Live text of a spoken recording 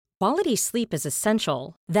Quality sleep is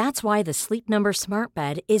essential. That's why the Sleep Number Smart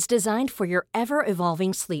Bed is designed for your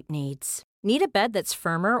ever-evolving sleep needs. Need a bed that's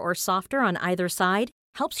firmer or softer on either side?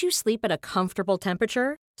 Helps you sleep at a comfortable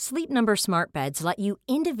temperature? Sleep Number Smart Beds let you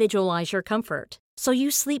individualize your comfort, so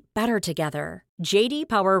you sleep better together. J.D.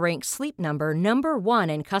 Power ranks Sleep Number number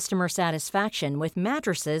 1 in customer satisfaction with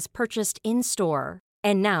mattresses purchased in-store.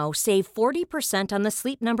 And now, save 40% on the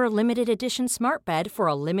Sleep Number Limited Edition Smart Bed for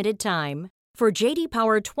a limited time. For J.D.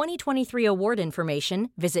 Power 2023 award information,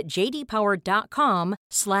 visit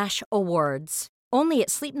jdpower.com/awards. Only at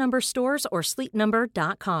Sleep Number stores or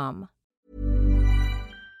sleepnumber.com.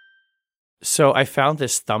 So I found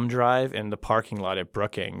this thumb drive in the parking lot at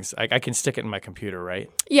Brookings. I can stick it in my computer, right?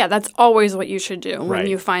 Yeah, that's always what you should do when Right.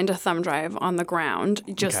 you find a thumb drive on the ground.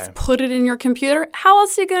 Just Okay. put it in your computer. How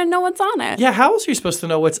else are you going to know what's on it? Yeah, how else are you supposed to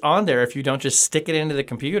know what's on there if you don't just stick it into the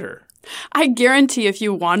computer? I guarantee if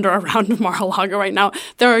you wander around Mar-a-Lago right now,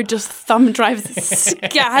 there are just thumb drives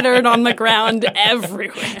scattered on the ground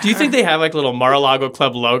everywhere. Do you think they have like little Mar-a-Lago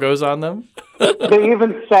Club logos on them? They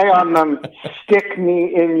even say on them, "Stick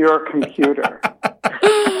me in your computer."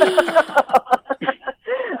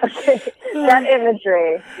 Okay, that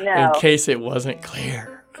imagery, no. In case it wasn't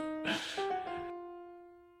clear.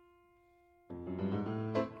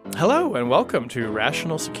 Hello and welcome to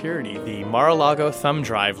Rational Security, the Mar-a-Lago Thumb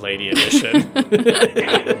Drive Lady Edition. Is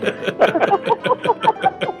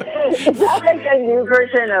that like a new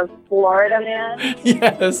version of Florida Man?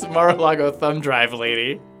 Yes, Mar-a-Lago Thumb Drive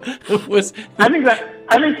Lady.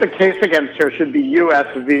 I think the case against her should be U.S.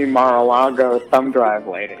 v. Mar-a-Lago Thumb Drive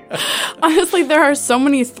Lady. Honestly, there are so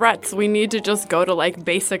many threats. We need to just go to like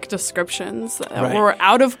basic descriptions. Right. We're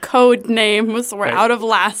out of code names. We're Right. out of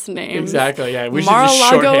last names. Exactly, yeah. We should just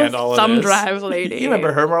Mar-a-Lago shorthand all of Thumb this. Drive Lady. You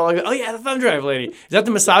remember her, Mar-a-Lago? Oh, yeah, the Thumb Drive Lady. Is that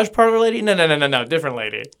the massage parlor lady? No. Different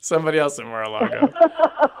lady. Somebody else in Mar-a-Lago.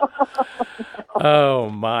 Oh,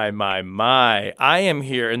 my. I am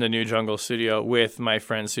here in the New Jungle studio with my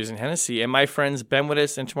friend Susan Hennessy, and my friends Ben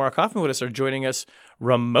Wittes and Tamara Kaufman Wittes are joining us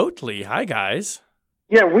remotely. Hi, guys.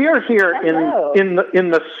 Yeah, we are here Hello. in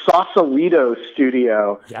the Sausalito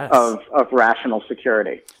studio Yes. of Rational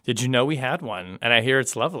Security. Did you know we had one? And I hear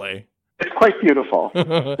it's lovely. It's quite beautiful.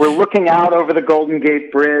 We're looking out over the Golden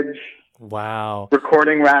Gate Bridge, Wow.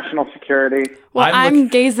 recording Rational Security. Well, I'm I'm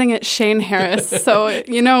gazing at Shane Harris, so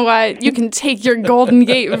you know what? You can take your Golden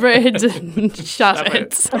Gate Bridge and shut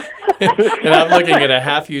it. And I'm looking at a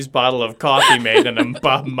half-used bottle of coffee made in a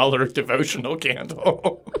Bob Mueller devotional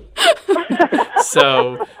candle.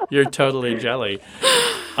 So you're totally jelly.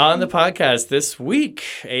 On the podcast this week,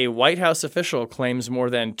 a White House official claims more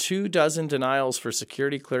than 24 denials for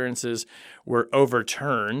security clearances were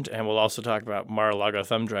overturned. And we'll also talk about Mar-a-Lago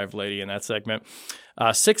Thumb Drive Lady in that segment.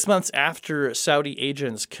 6 months after Saudi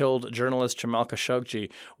agents killed journalist Jamal Khashoggi,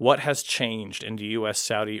 what has changed in the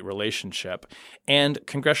U.S.-Saudi relationship? And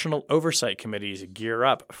congressional oversight committees gear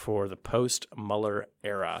up for the post-Mueller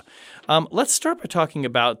era. Let's start by talking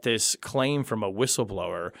about this claim from a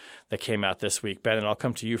whistleblower that came out this week. Ben, and I'll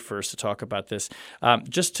come to you first to talk about this.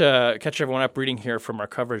 Just to catch everyone up, reading here from our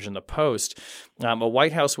coverage in the Post, a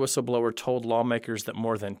White House whistleblower told lawmakers that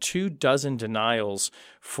more than 24 denials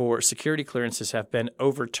for security clearances have been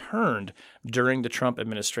overturned during the Trump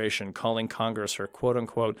administration, calling Congress her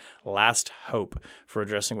quote-unquote last hope for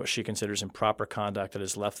addressing what she considers improper conduct that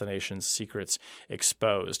has left the nation's secrets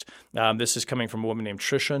exposed. This is coming from a woman named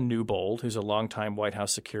Tricia Newbold, who's a longtime White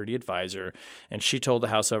House security advisor, and she told the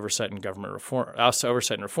House Oversight and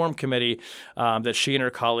Reform Committee that she and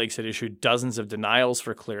her colleagues had issued dozens of denials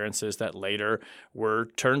for clearances that later were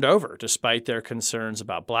turned over, despite their concerns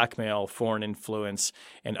about blackmail, foreign influence,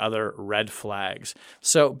 and other red flags.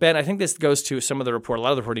 So, Ben, I think this goes to a lot of the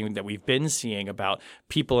reporting that we've been seeing about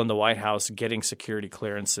people in the White House getting security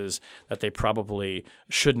clearances that they probably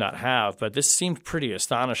should not have. But this seemed pretty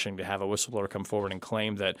astonishing to have a whistleblower come forward and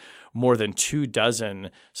claim that more than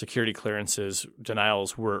 24 security clearances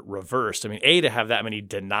denials were reversed. I mean, A, to have that many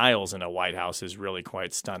denials in a White House is really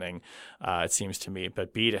quite stunning, it seems to me.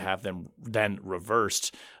 But B, to have them then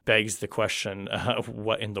reversed begs the question,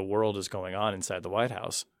 what in the world is going on inside the White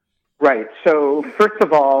House? Right. So first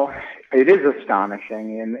of all, it is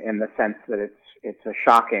astonishing in the sense that it's a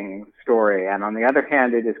shocking story. And on the other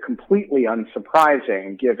hand, it is completely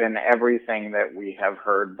unsurprising given everything that we have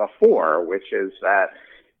heard before, which is that,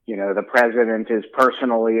 the president is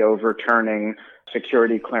personally overturning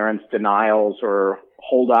security clearance denials or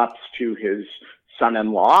holdups to his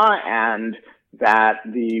son-in-law, and that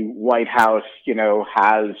the White House,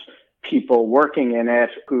 has people working in it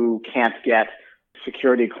who can't get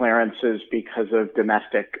security clearances because of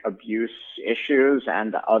domestic abuse issues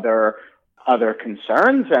and other other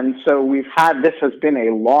concerns. And so this has been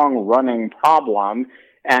a long-running problem,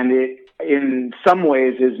 and it, in some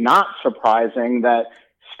ways, is not surprising that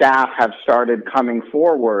staff have started coming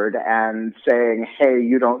forward and saying, hey,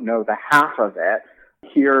 you don't know the half of it.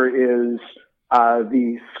 Here is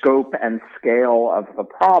the scope and scale of the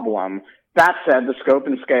problem. That said, the scope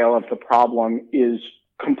and scale of the problem is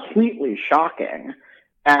completely shocking.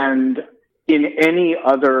 And in any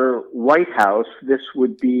other White House, this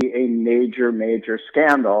would be a major, major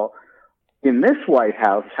scandal. In this White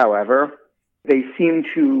House, however, they seem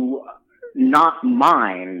to not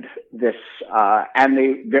mind this,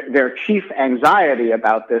 and their chief anxiety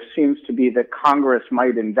about this seems to be that Congress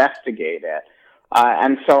might investigate it.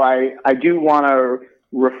 And so I do want to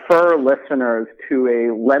refer listeners to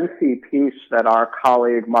a lengthy piece that our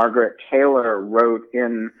colleague Margaret Taylor wrote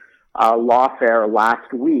in Lawfare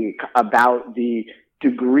last week about the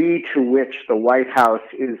degree to which the White House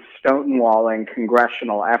is stonewalling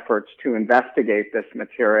congressional efforts to investigate this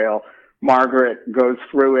material. Margaret goes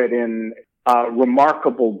through it in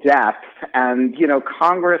remarkable depth. And,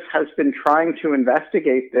 Congress has been trying to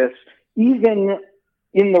investigate this even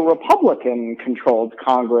in the Republican-controlled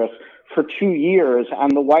Congress for 2 years,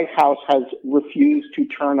 and the White House has refused to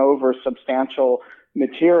turn over substantial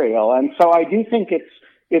material. And so I do think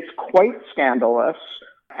it's quite scandalous,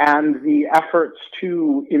 and the efforts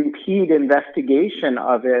to impede investigation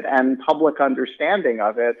of it and public understanding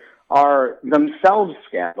of it are themselves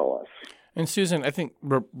scandalous. And Susan, I think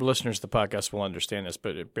listeners to the podcast will understand this,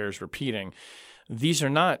 but it bears repeating. These are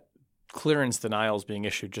not clearance denials being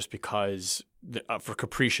issued just because for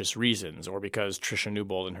capricious reasons or because Tricia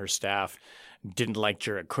Newbold and her staff didn't like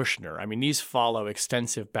Jared Kushner. I mean, these follow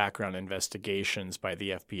extensive background investigations by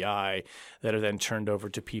the FBI that are then turned over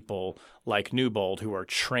to people like Newbold who are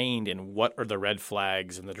trained in what are the red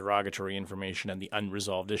flags and the derogatory information and the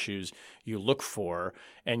unresolved issues you look for.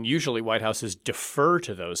 And usually White Houses defer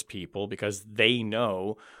to those people because they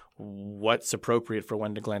know what's appropriate for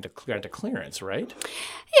when to grant a clearance, right?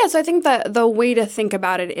 Yeah, so I think that the way to think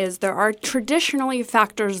about it is there are traditionally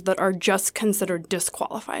factors that are just considered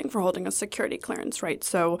disqualifying for holding a security clearance, right?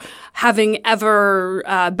 So having ever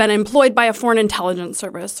been employed by a foreign intelligence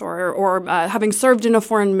service or having served in a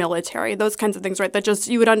foreign military, those kinds of things, right, that just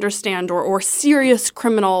you would understand, or serious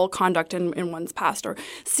criminal conduct in one's past, or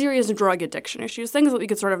serious drug addiction issues, things that we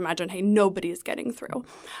could sort of imagine, hey, nobody's getting through.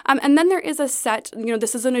 And then there is a set,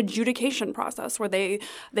 this is an adjudication process where they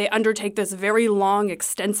undertake this very long,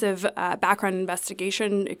 extensive background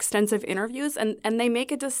investigation, extensive interviews, and they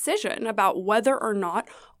make a decision about whether or not,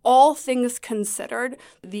 all things considered,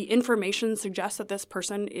 the information suggests that this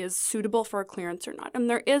person is suitable for a clearance or not. And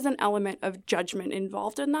there is an element of judgment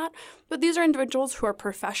involved in that. But these are individuals who are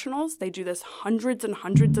professionals. They do this hundreds and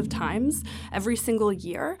hundreds of times every single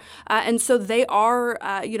year. And so they are,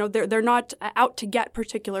 they're not out to get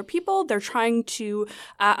particular people. They're trying to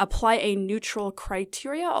apply a neutral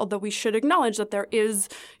criteria, although we should acknowledge that there is,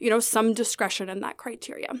 some discretion in that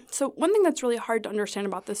criteria. So one thing that's really hard to understand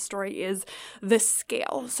about this story is the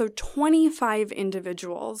scale. So 25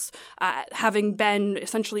 individuals having been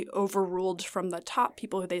essentially overruled from the top,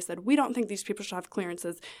 people who they said, we don't think these people should have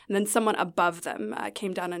clearances. And then someone above them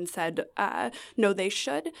came down and said, no, they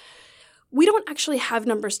should. We don't actually have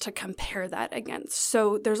numbers to compare that against.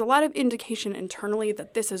 So there's a lot of indication internally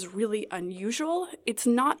that this is really unusual. It's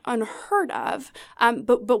not unheard of.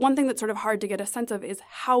 But one thing that's sort of hard to get a sense of is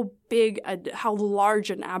how large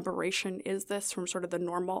an aberration is this from sort of the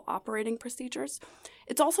normal operating procedures.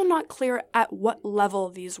 It's also not clear at what level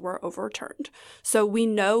these were overturned. So we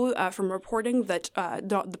know from reporting that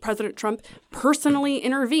the President Trump personally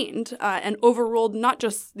intervened and overruled not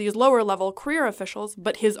just these lower-level career officials,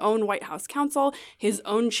 but his own White House counsel, his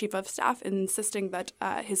own chief of staff, insisting that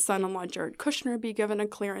his son-in-law Jared Kushner be given a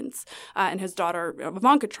clearance and his daughter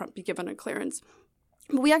Ivanka Trump be given a clearance.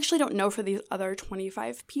 But we actually don't know for these other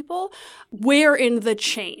 25 people where in the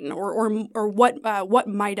chain or what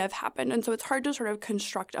might have happened. And so it's hard to sort of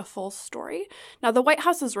construct a full story. Now, the White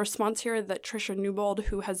House's response here that Tricia Newbold,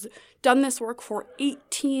 who has done this work for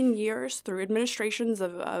 18 years through administrations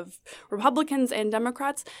of Republicans and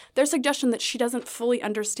Democrats, their suggestion that she doesn't fully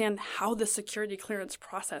understand how the security clearance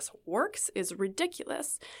process works is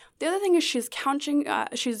ridiculous. The other thing is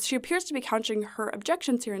she appears to be couching her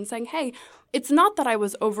objections here and saying, hey, it's not that I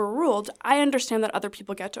was overruled. I understand that other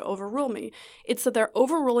people get to overrule me. It's that they're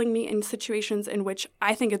overruling me in situations in which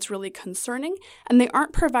I think it's really concerning, and they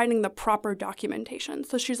aren't providing the proper documentation.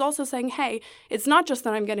 So she's also saying, hey, it's not just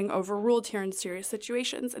that I'm getting overruled here in serious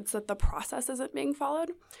situations. It's that the process isn't being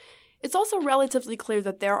followed. It's also relatively clear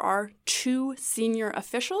that there are two senior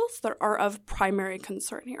officials that are of primary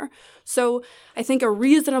concern here. So I think a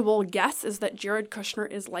reasonable guess is that Jared Kushner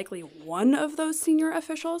is likely one of those senior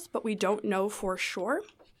officials, but we don't know for sure.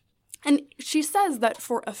 And she says that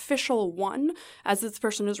for official one, as this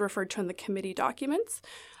person is referred to in the committee documents,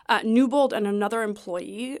 Newbold and another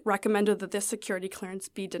employee recommended that this security clearance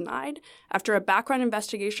be denied after a background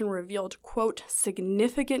investigation revealed, quote,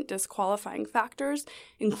 significant disqualifying factors,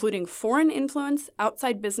 including foreign influence,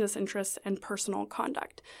 outside business interests, and personal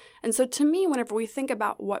conduct. And so to me, whenever we think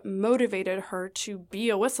about what motivated her to be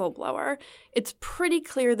a whistleblower, it's pretty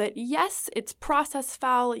clear that yes, it's process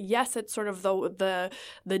foul. Yes, it's sort of the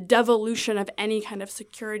devolution of any kind of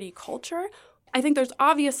security culture. I think there's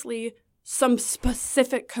obviously some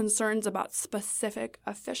specific concerns about specific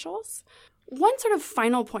officials. One sort of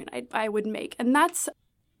final point I would make, and that's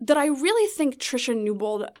that I really think Tricia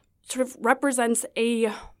Newbold sort of represents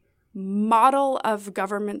a model of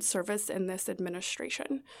government service in this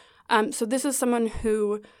administration. So this is someone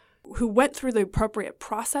who went through the appropriate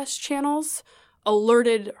process channels,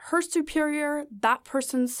 alerted her superior, that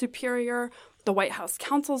person's superior, the White House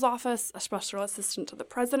counsel's office, a special assistant to the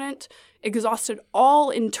president, exhausted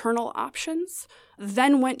all internal options,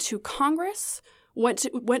 then went to Congress, went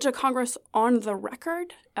to Congress on the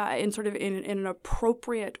record in an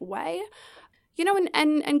appropriate way.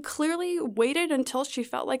 And clearly waited until she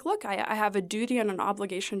felt like, look, I have a duty and an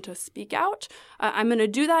obligation to speak out. I'm going to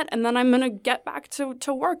do that, and then I'm going to get back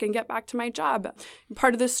to work and get back to my job.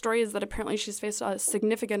 Part of this story is that apparently she's faced a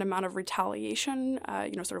significant amount of retaliation,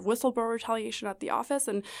 sort of whistleblower retaliation at the office.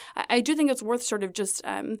 And I do think it's worth sort of just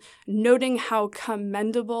noting how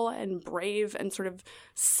commendable and brave and sort of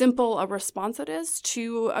simple a response it is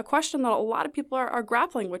to a question that a lot of people are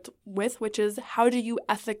grappling with, which is how do you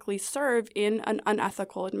ethically serve in an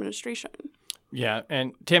unethical administration? Yeah,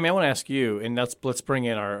 and Tammy, I want to ask you, and let's bring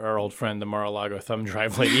in our old friend, the Mar-a-Lago thumb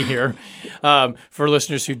drive lady here. For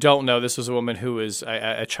listeners who don't know, this was a woman who was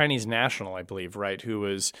a Chinese national, I believe, right, who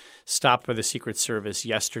was stopped by the Secret Service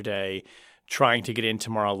yesterday trying to get into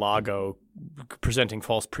Mar-a-Lago, presenting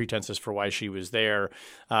false pretenses for why she was there.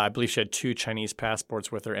 I believe she had 2 Chinese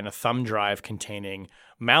passports with her and a thumb drive containing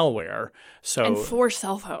malware. And 4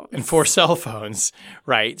 cell phones.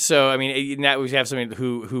 Right. So, I mean, that we have somebody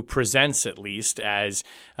who presents at least as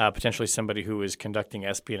potentially somebody who is conducting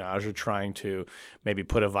espionage or trying to maybe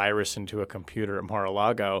put a virus into a computer at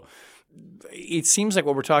Mar-a-Lago. It seems like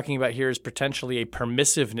what we're talking about here is potentially a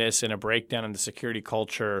permissiveness and a breakdown in the security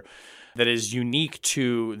culture that is unique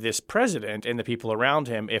to this president and the people around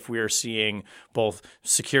him if we are seeing both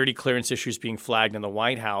security clearance issues being flagged in the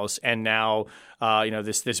White House and now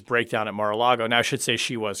this breakdown at Mar-a-Lago. Now, I should say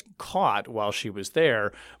she was caught while she was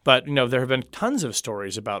there, but there have been tons of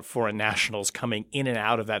stories about foreign nationals coming in and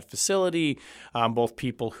out of that facility, both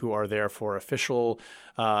people who are there for official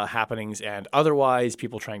happenings and otherwise,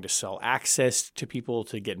 people trying to sell access to people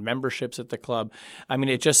to get memberships at the club. I mean,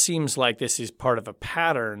 it just seems like this is part of a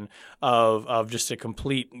pattern of just a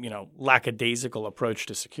complete, lackadaisical approach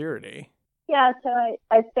to security. Yeah, so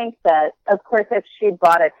I think that, of course, if she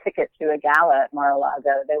bought a ticket to a gala at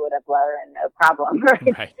Mar-a-Lago, they would have let her in no problem,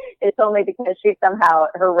 right? It's only because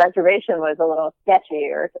her reservation was a little sketchy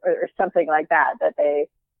or something like that they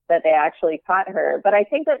actually caught her. But I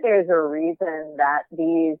think that there's a reason that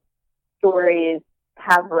these stories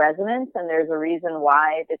have resonance, and there's a reason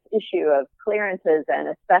why this issue of clearances, and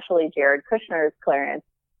especially Jared Kushner's clearance,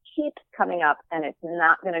 keeps coming up, and it's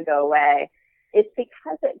not going to go away. It's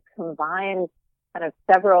because it combines kind of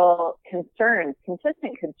several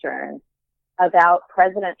consistent concerns about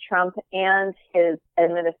President Trump and his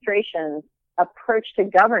administration's approach to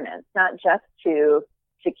governance, not just to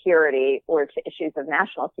security or to issues of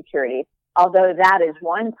national security, although that is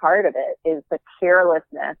one part of it, is the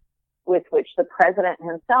carelessness with which the president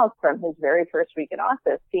himself, from his very first week in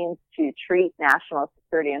office, seems to treat national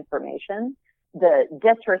security information, the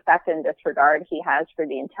disrespect and disregard he has for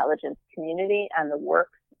the intelligence community and the work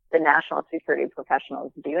the national security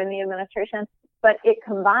professionals do in the administration. But it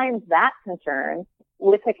combines that concern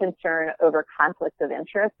with a concern over conflicts of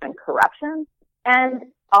interest and corruption, and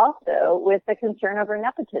also with the concern over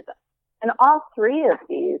nepotism. And all 3 of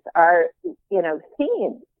these are,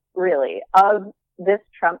 themes really of this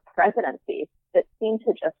Trump presidency that seem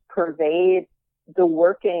to just pervade the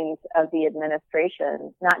workings of the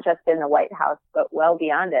administration, not just in the White House, but well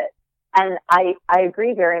beyond it. And I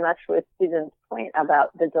agree very much with Susan's point about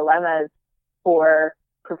the dilemmas for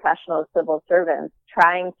professional civil servants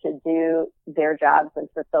trying to do their jobs and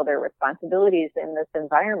fulfill their responsibilities in this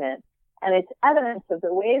environment. And it's evidence of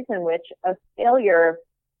the ways in which a failure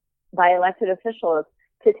by elected officials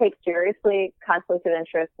to take seriously conflict of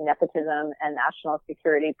interest, nepotism, and national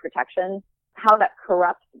security protection, how that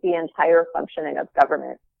corrupts the entire functioning of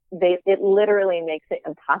government. It literally makes it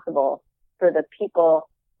impossible for the people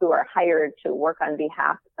who are hired to work on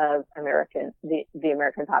behalf of the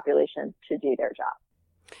American population to do their job.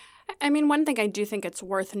 I mean, one thing I do think it's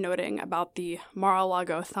worth noting about the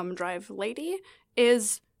Mar-a-Lago thumb drive lady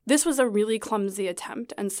is this was a really clumsy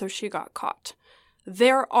attempt, and so she got caught.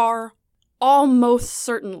 There are almost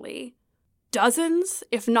certainly dozens,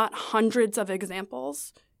 if not hundreds of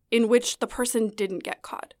examples in which the person didn't get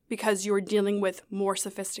caught because you're dealing with more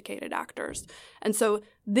sophisticated actors. And so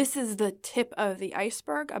this is the tip of the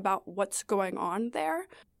iceberg about what's going on there.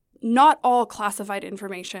 Not all classified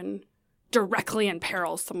information directly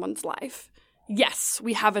imperils someone's life. Yes,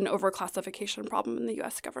 we have an overclassification problem in the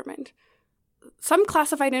U.S. government. Some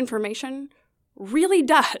classified information really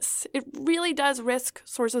does. It really does risk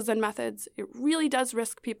sources and methods. It really does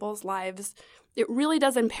risk people's lives. It really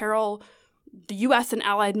does imperil the U.S. and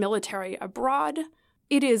allied military abroad.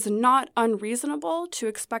 It is not unreasonable to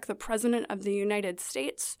expect the President of the United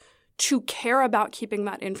States to care about keeping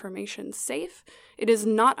that information safe. It is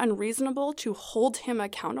not unreasonable to hold him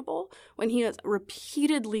accountable when he has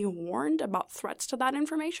repeatedly warned about threats to that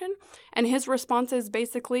information. And his response is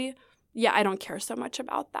basically, yeah, I don't care so much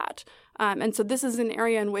about that. And so this is an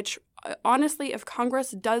area in which, honestly, if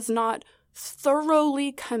Congress does not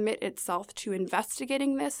thoroughly commit itself to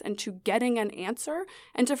investigating this and to getting an answer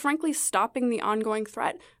and to, frankly, stopping the ongoing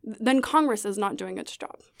threat, then Congress is not doing its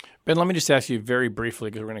job. Ben, let me just ask you very briefly,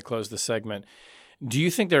 because we're going to close the segment. Do you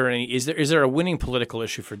think is there a winning political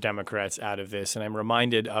issue for Democrats out of this? And I'm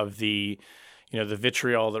reminded of the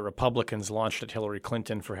vitriol that Republicans launched at Hillary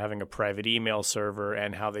Clinton for having a private email server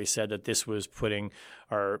and how they said that this was putting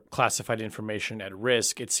our classified information at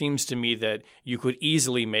risk. It seems to me that you could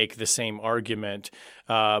easily make the same argument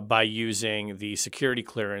by using the security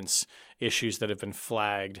clearance issues that have been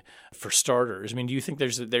flagged for starters. I mean, do you think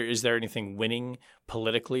is there anything winning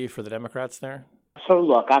politically for the Democrats there? So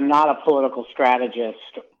look, I'm not a political strategist,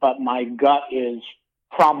 but my gut is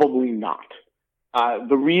probably not.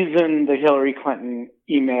 The reason the Hillary Clinton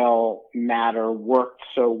email matter worked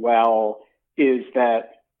so well is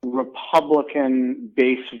that Republican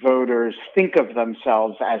base voters think of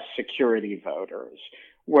themselves as security voters,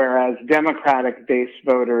 whereas Democratic base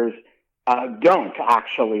voters don't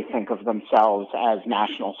actually think of themselves as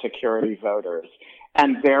national security voters.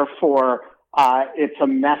 And therefore, it's a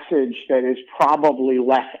message that is probably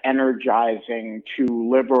less energizing to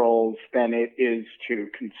liberals than it is to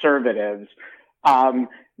conservatives.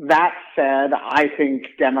 That said, I think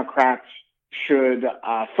Democrats should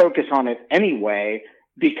focus on it anyway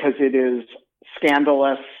because it is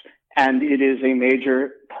scandalous and it is a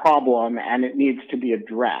major problem and it needs to be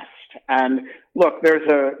addressed. And look, there's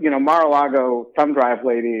Mar-a-Lago thumb drive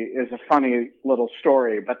lady is a funny little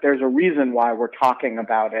story, but there's a reason why we're talking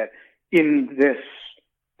about it in this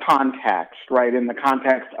context, right? In the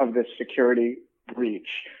context of this security breach.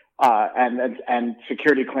 And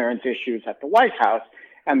security clearance issues at the White House.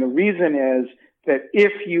 And the reason is that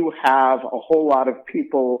if you have a whole lot of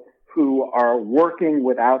people who are working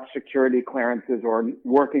without security clearances or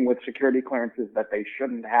working with security clearances that they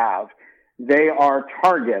shouldn't have, they are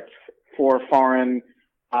targets for foreign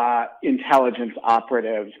intelligence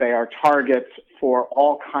operatives. They are targets for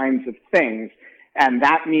all kinds of things. And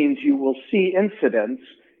that means you will see incidents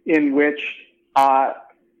in which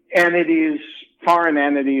foreign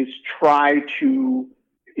entities try to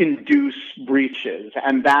induce breaches.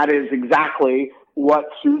 And that is exactly what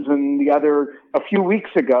Susan a few weeks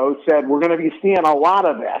ago said, we're going to be seeing a lot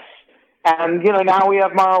of this. And, now we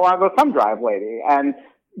have Mar-a-Lago thumb drive lady. And,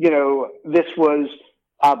 this was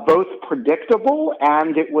both predictable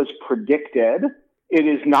and it was predicted. It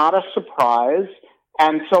is not a surprise.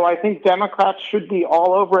 And so I think Democrats should be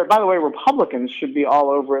all over it. By the way, Republicans should be all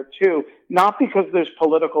over it too, not because there's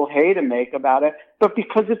political hay to make about it, but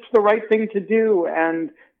because it's the right thing to do.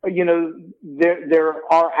 And, there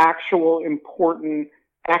are actual important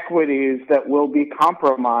equities that will be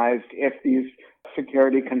compromised if these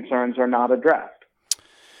security concerns are not addressed.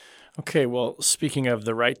 Okay, well, speaking of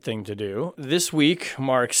the right thing to do, this week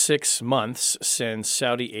marks 6 months since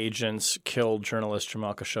Saudi agents killed journalist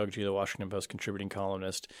Jamal Khashoggi, the Washington Post contributing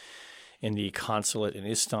columnist, in the consulate in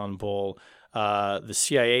Istanbul. The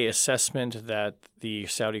CIA assessment that the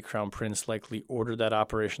Saudi crown prince likely ordered that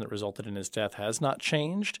operation that resulted in his death has not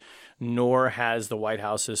changed, nor has the White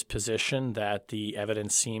House's position that the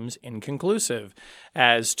evidence seems inconclusive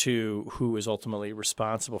as to who is ultimately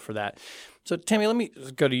responsible for that. So, Tammy, let me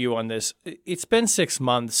go to you on this. It's been 6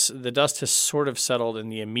 months. The dust has sort of settled in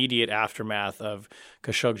the immediate aftermath of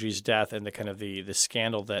Khashoggi's death and the kind of the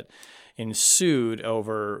scandal that ensued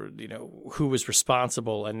over, who was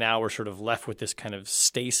responsible, and now we're sort of left with this kind of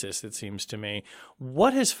stasis, it seems to me.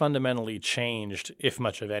 What has fundamentally changed, if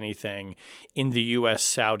much of anything, in the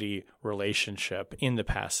U.S.-Saudi relationship in the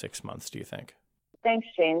past 6 months, do you think? Thanks,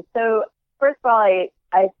 Shane. So, first of all,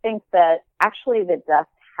 I think that actually the dust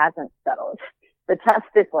hasn't settled. The dust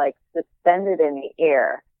is suspended in the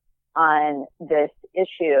air on this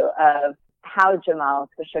issue of how Jamal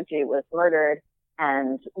Khashoggi was murdered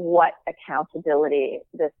and what accountability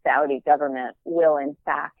the Saudi government will in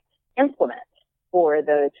fact implement for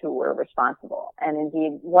those who were responsible, and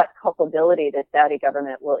indeed what culpability the Saudi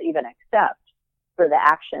government will even accept for the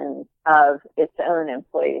actions of its own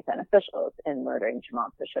employees and officials in murdering Jamal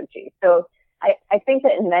Khashoggi. So I think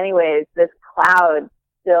that in many ways this cloud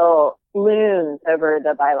still looms over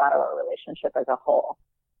the bilateral relationship as a whole.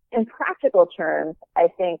 In practical terms, I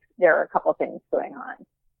think there are a couple things going on.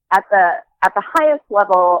 At the highest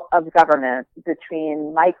level of government,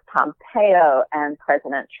 between Mike Pompeo and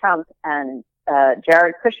President Trump and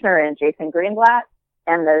Jared Kushner and Jason Greenblatt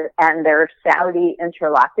and their Saudi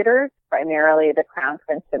interlocutors, primarily the Crown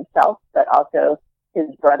Prince himself, but also his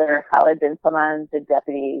brother Khalid bin Salman, the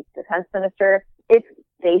Deputy Defense Minister, it's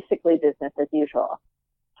basically business as usual.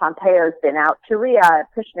 Pompeo's been out to Riyadh,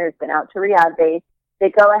 Kushner's been out to Riyadh. They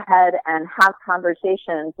go ahead and have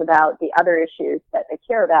conversations about the other issues that they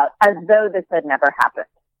care about as though this had never happened.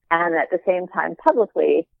 And at the same time,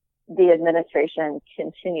 publicly, the administration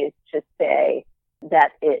continues to say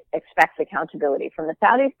that it expects accountability from the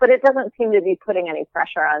Saudis, but it doesn't seem to be putting any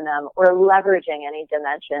pressure on them or leveraging any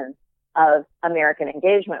dimension of American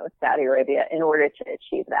engagement with Saudi Arabia in order to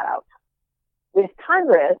achieve that outcome. With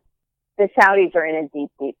Congress, the Saudis are in a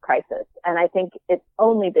deep, deep crisis. And I think it's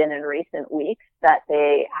only been in recent weeks that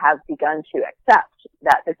they have begun to accept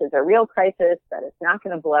that this is a real crisis, that it's not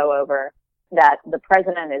going to blow over, that the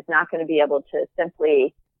president is not going to be able to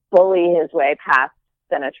simply bully his way past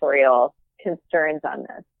senatorial concerns on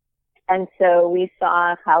this. And so we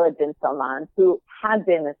saw Khalid bin Salman, who had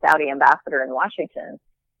been the Saudi ambassador in Washington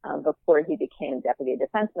before he became deputy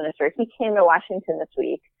defense minister. He came to Washington this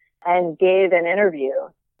week and gave an interview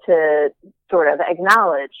to sort of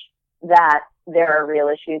acknowledge that there are real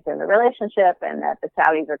issues in the relationship and that the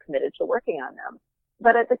Saudis are committed to working on them.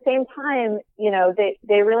 But at the same time,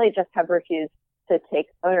 they really just have refused to take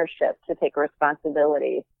ownership, to take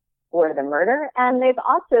responsibility for the murder. And they've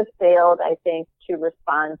also failed, I think, to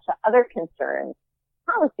respond to other concerns,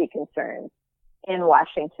 policy concerns in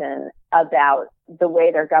Washington about the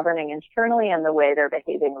way they're governing internally and the way they're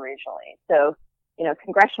behaving regionally. So,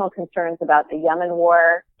 congressional concerns about the Yemen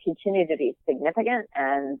war continue to be significant,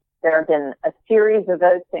 and there have been a series of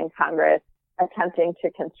votes in Congress attempting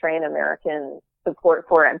to constrain American support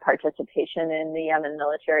for and participation in the Yemen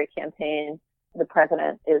military campaign. The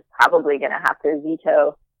president is probably going to have to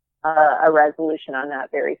veto a resolution on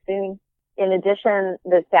that very soon. In addition,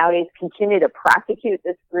 the Saudis continue to prosecute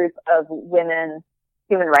this group of women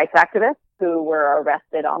human rights activists who were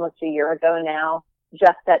arrested almost a year ago now,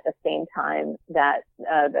 just at the same time that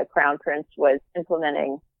the Crown Prince was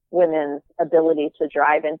implementing women's ability to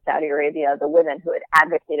drive in Saudi Arabia. The women who had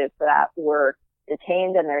advocated for that were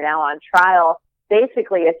detained, and they're now on trial,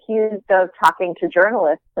 basically accused of talking to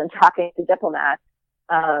journalists and talking to diplomats,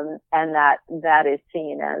 and that is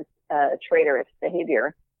seen as traitorous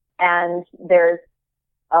behavior. And there's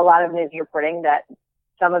a lot of news reporting that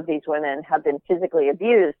some of these women have been physically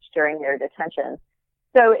abused during their detention.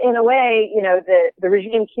 So in a way, the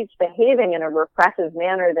regime keeps behaving in a repressive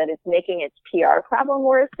manner that is making its PR problem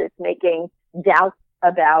worse. It's making doubts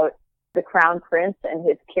about the Crown Prince and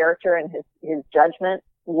his character and his judgment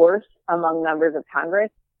worse among members of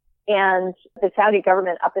Congress. And the Saudi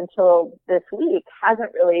government, up until this week,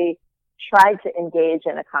 hasn't really tried to engage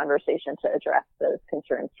in a conversation to address those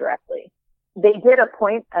concerns directly. They did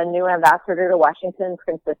appoint a new ambassador to Washington,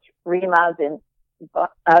 Princess Rima bin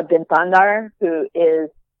Bandar, who is,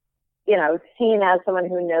 seen as someone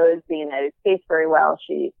who knows the United States very well.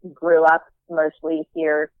 She grew up mostly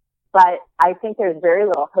here, but I think there's very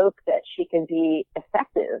little hope that she can be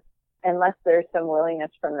effective unless there's some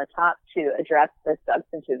willingness from the top to address the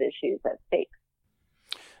substantive issues at stake.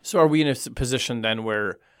 So are we in a position then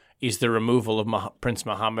where is the removal of Prince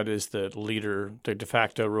Mohammed as the leader, the de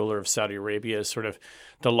facto ruler of Saudi Arabia, sort of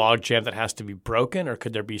the logjam that has to be broken, or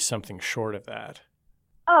could there be something short of that?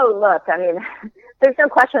 Oh, look, I mean, there's no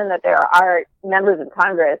question that there are members of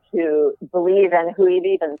Congress who believe and who have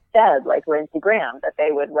even said, like Lindsey Graham, that they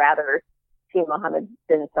would rather see Mohammed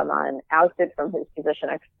bin Salman ousted from his position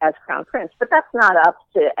as crown prince. But that's not up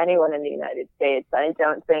to anyone in the United States. I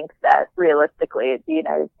don't think that realistically the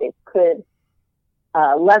United States could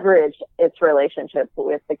leverage its relationship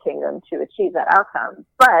with the kingdom to achieve that outcome.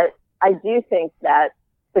 But I do think that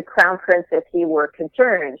the crown prince, if he were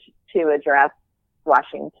concerned to address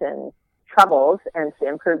Washington's troubles and to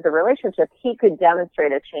improve the relationship, he could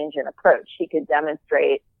demonstrate a change in approach. He could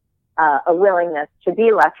demonstrate a willingness to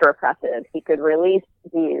be less repressive. He could release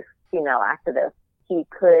these female activists. He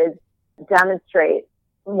could demonstrate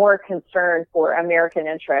more concern for American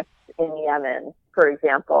interests in Yemen, for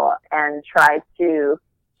example, and try to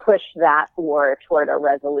push that war toward a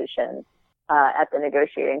resolution at the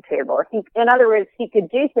negotiating table. In other words, he could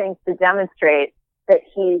do things to demonstrate that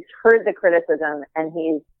he's heard the criticism and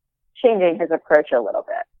he's changing his approach a little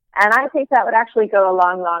bit. And I think that would actually go a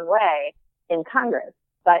long, long way in Congress.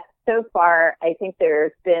 But so far, I think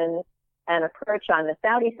there's been an approach on the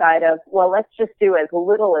Saudi side of, well, let's just do as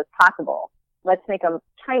little as possible. Let's make a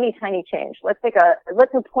tiny, tiny change. Let's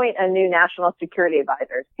appoint a new national security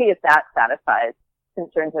advisor, see if that satisfies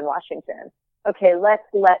concerns in Washington. Okay, let's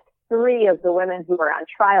let 3 of the women who are on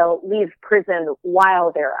trial leave prison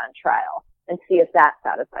while they're on trial and see if that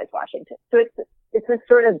satisfies Washington. So it's a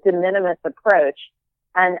sort of de minimis approach.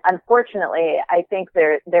 And unfortunately, I think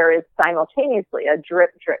there is simultaneously a drip,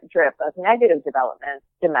 drip, drip of negative developments,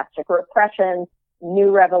 domestic repression,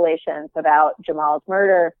 new revelations about Jamal's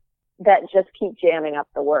murder that just keep jamming up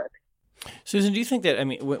the works. Susan, do you think that, I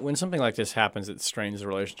mean, when something like this happens, it strains the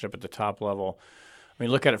relationship at the top level? I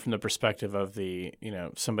mean, look at it from the perspective of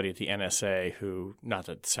somebody at the NSA who, not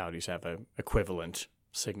that Saudis have an equivalent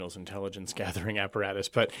signals intelligence gathering apparatus,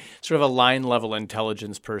 but sort of a line level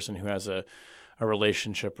intelligence person who has a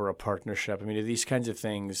relationship or a partnership. I mean, do these kinds of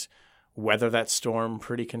things weather that storm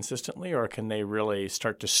pretty consistently, or can they really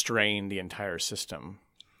start to strain the entire system?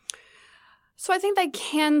 So I think they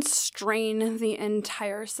can strain the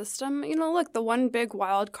entire system. Look, the one big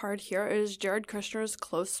wild card here is Jared Kushner's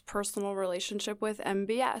close personal relationship with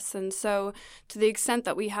MBS. And so to the extent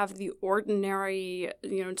that we have the ordinary,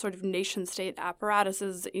 sort of nation state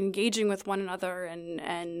apparatuses engaging with one another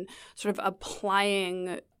and sort of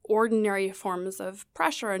applying ordinary forms of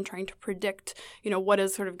pressure and trying to predict, what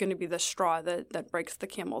is sort of going to be the straw that breaks the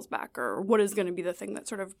camel's back, or what is going to be the thing that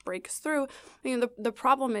sort of breaks through. The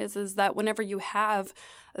problem is that whenever you have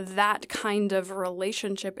that kind of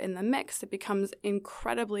relationship in the mix, it becomes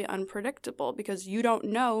incredibly unpredictable because you don't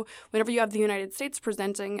know, whenever you have the United States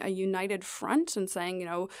presenting a united front and saying,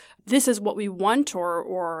 this is what we want,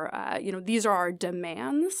 or these are our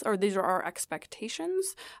demands, or these are our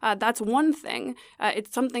expectations. That's one thing.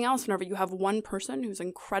 It's something else whenever you have one person who's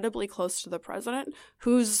incredibly close to the president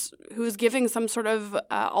who's giving some sort of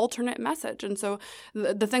alternate message. And so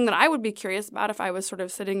the thing that I would be curious about if I was sort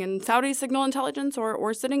of sitting in Saudi signal intelligence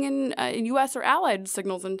or sitting in U.S. or allied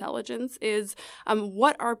signals intelligence is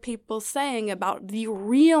what are people saying about the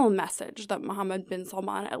real message that Mohammed bin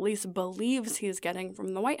Salman at least believes he's getting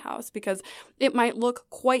from the White House, because it might look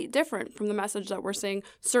quite different from the message that we're seeing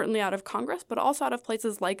certainly out of Congress, but also out of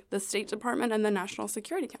places like the State Department and the National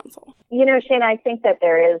Security Council. Shane, I think that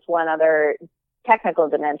there is one other technical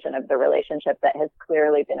dimension of the relationship that has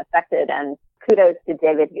clearly been affected, and kudos to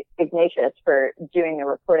David Ignatius for doing the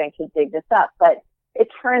reporting to dig this up. But it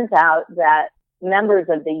turns out that members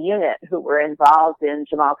of the unit who were involved in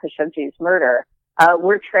Jamal Khashoggi's murder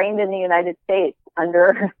were trained in the United States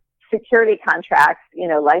under security contracts,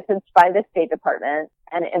 licensed by the State Department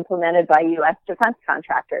and implemented by U.S. defense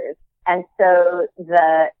contractors. And so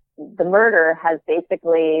the murder has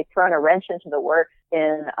basically thrown a wrench into the works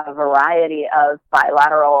in a variety of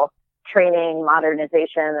bilateral training,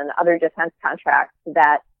 modernization, and other defense contracts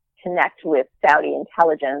that connect with Saudi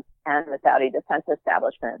intelligence and the Saudi defense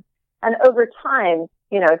establishment. And over time,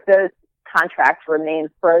 if those contracts remain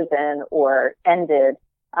frozen or ended,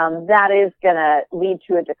 that is going to lead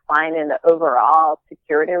to a decline in the overall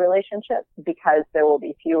security relationship because there will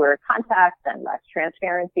be fewer contacts and less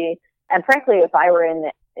transparency. And frankly, if I were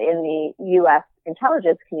in the U.S.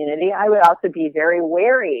 intelligence community, I would also be very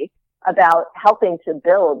wary about helping to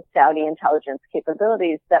build Saudi intelligence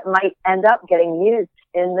capabilities that might end up getting used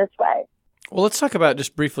in this way. Well, let's talk about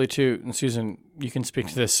just briefly too, and Susan, you can speak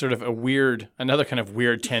to this sort of another kind of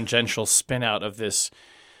weird tangential spin out of this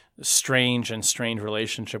strange and strained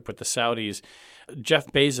relationship with the Saudis. Jeff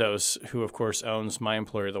Bezos, who of course owns my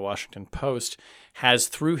employer, the Washington Post, has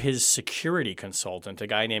through his security consultant, a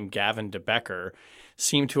guy named Gavin de Becker,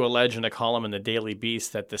 seemed to allege in a column in the Daily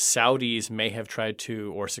Beast that the Saudis may have tried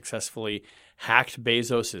to or successfully hacked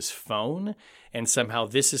Bezos's phone, and somehow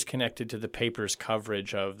this is connected to the paper's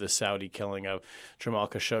coverage of the Saudi killing of Jamal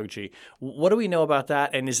Khashoggi. What do we know about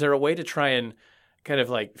that? And is there a way to try and kind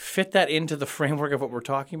of like fit that into the framework of what we're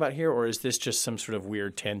talking about here, or is this just some sort of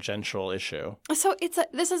weird tangential issue? So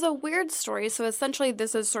this is a weird story. So essentially,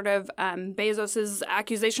 this is sort of Bezos's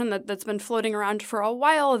accusation that's been floating around for a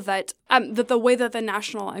while that that the way that the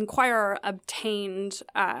National Enquirer obtained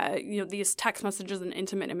these text messages and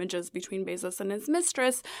intimate images between Bezos and his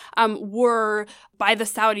mistress were by the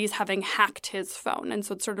Saudis having hacked his phone. And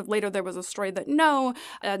so it's sort of later there was a story that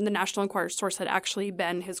the National Enquirer source had actually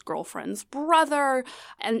been his girlfriend's brother.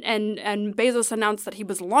 And Bezos announced that he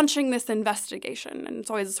was launching this investigation. And it's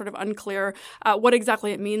always sort of unclear what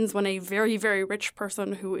exactly it means when a very, very rich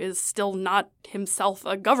person who is still not himself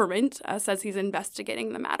a government says he's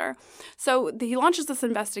investigating the matter. So he launches this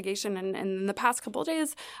investigation, and in the past couple of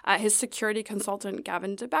days, his security consultant,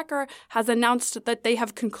 Gavin de Becker, has announced that they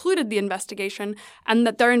have concluded the investigation and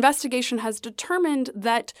that their investigation has determined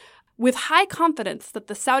that with high confidence that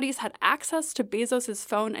the Saudis had access to Bezos'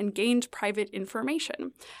 phone and gained private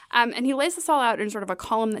information. And he lays this all out in sort of a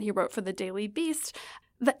column that he wrote for the Daily Beast.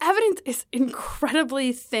 The evidence is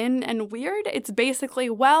incredibly thin and weird. It's basically,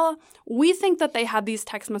 we think that they had these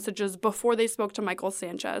text messages before they spoke to Michael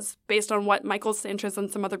Sanchez, based on what Michael Sanchez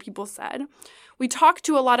and some other people said. We talked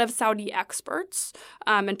to a lot of Saudi experts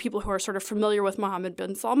and people who are sort of familiar with Mohammed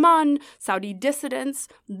bin Salman, Saudi dissidents.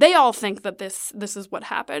 They all think that this is what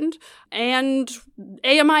happened. And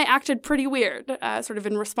AMI acted pretty weird sort of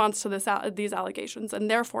in response to these allegations, and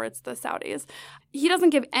therefore it's the Saudis. He doesn't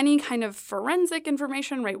give any kind of forensic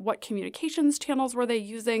information, right? What communications channels were they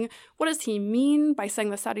using? What does he mean by saying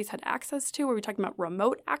the Saudis had access to? Are we talking about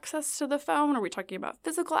remote access to the phone? Are we talking about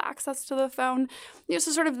physical access to the phone?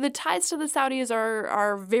 So sort of the ties to the Saudis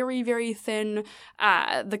are very, very thin.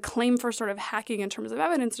 The claim for sort of hacking in terms of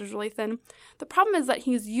evidence is really thin. The problem is that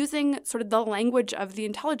he's using sort of the language of the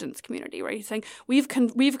intelligence community, right? He's saying, we've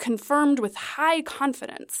confirmed with high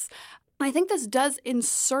confidence. And I think this does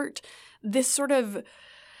insert this sort of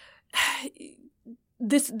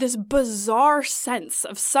this bizarre sense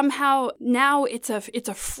of somehow now it's a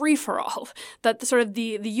free-for-all, that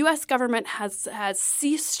the U.S. government has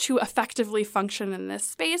ceased to effectively function in this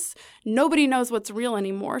space. Nobody knows what's real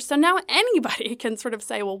anymore. So now anybody can sort of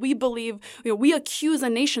say, well, we believe, we accuse a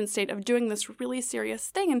nation state of doing this really serious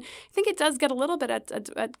thing. And I think it does get a little bit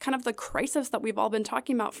at kind of the crisis that we've all been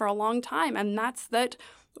talking about for a long time, and that's that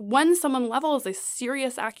when someone levels a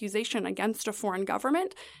serious accusation against a foreign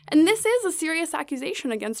government, and this is a serious accusation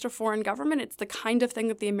against a foreign government, it's the kind of thing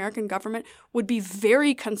that the American government would be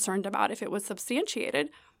very concerned about if it was substantiated.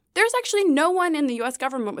 There's actually no one in the U.S.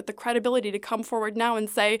 government with the credibility to come forward now and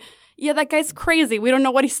say, yeah, that guy's crazy. We don't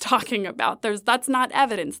know what he's talking about. That's not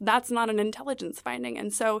evidence. That's not an intelligence finding.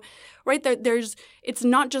 And so right there, it's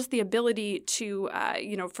not just the ability to,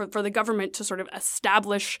 for the government to sort of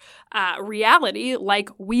establish reality, like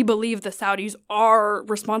we believe the Saudis are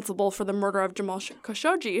responsible for the murder of Jamal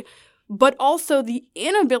Khashoggi, but also the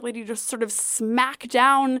inability to sort of smack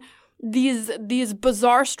down these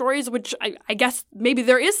bizarre stories, which I guess maybe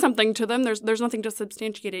there is something to them. There's nothing to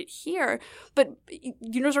substantiate it here, but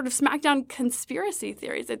sort of smackdown conspiracy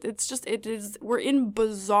theories. We're in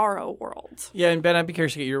bizarro world. Yeah, and Ben, I'd be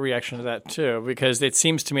curious to get your reaction to that too, because it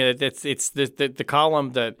seems to me that it's the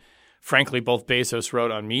column that, frankly, both Bezos wrote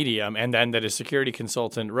on Medium and then that a security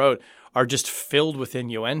consultant wrote are just filled with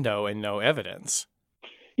innuendo and no evidence.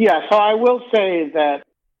 Yeah, so I will say that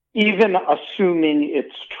even assuming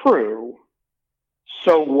it's true,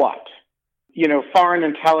 so what? Foreign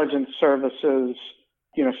intelligence services,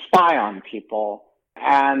 spy on people.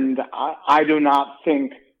 And I do not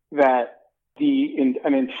think that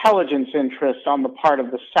an intelligence interest on the part of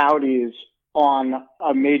the Saudis on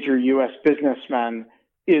a major U.S. businessman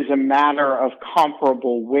is a matter of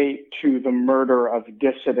comparable weight to the murder of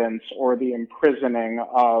dissidents or the imprisoning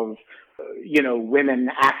of women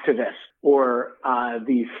activists or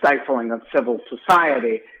the stifling of civil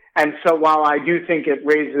society. And so while I do think it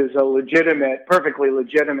raises a perfectly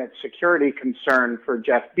legitimate security concern for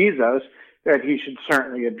Jeff Bezos that he should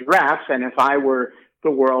certainly address, and if I were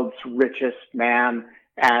the world's richest man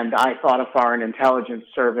and I thought a foreign intelligence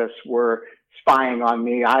service were spying on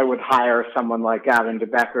me, I would hire someone like Gavin de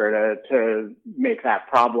Becker to make that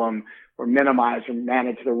problem or minimize or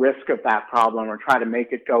manage the risk of that problem or try to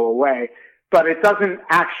make it go away. But it doesn't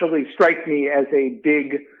actually strike me as a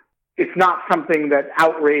big it's not something that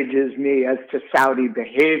outrages me as to Saudi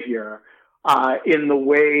behavior in the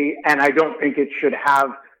way, and I don't think it should have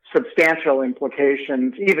substantial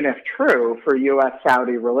implications, even if true, for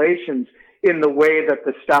U.S.-Saudi relations in the way that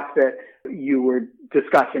the stuff that you were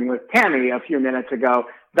discussing with Tammy a few minutes ago,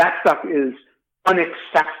 that stuff is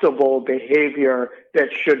unacceptable behavior that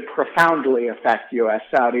should profoundly affect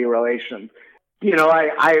U.S.-Saudi relations. You know,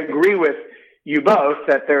 I agree with you both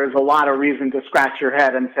that there's a lot of reason to scratch your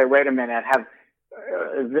head and say, wait a minute,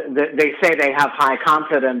 they say they have high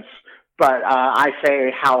confidence, but I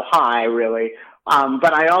say how high, really.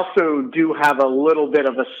 But I also do have a little bit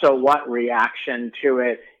of a so what reaction to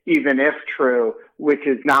it, even if true, which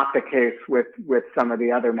is not the case with some of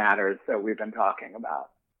the other matters that we've been talking about.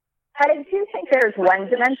 I do think there's one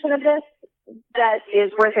dimension of this that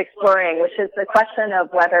is worth exploring, which is the question of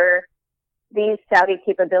whether these Saudi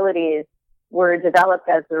capabilities were developed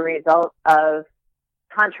as a result of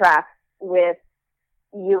contracts with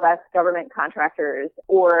U.S. government contractors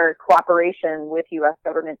or cooperation with U.S.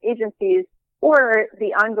 government agencies, or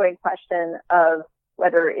the ongoing question of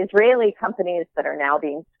whether Israeli companies that are now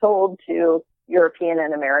being sold to European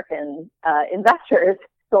and American investors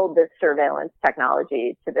sold this surveillance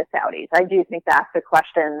technology to the Saudis. I do think that's a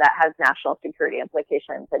question that has national security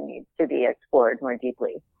implications and needs to be explored more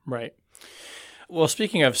deeply. Right. Well,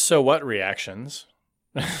 speaking of so what reactions,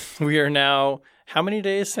 we are now how many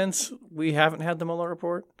days since we haven't had the Mueller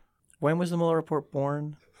report? When was the Mueller report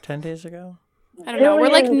born? 10 days ago? I don't know. We're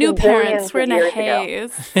like new parents. We're in a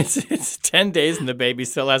haze. It's 10 days and the baby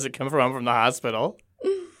still hasn't come home from the hospital.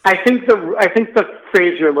 I think the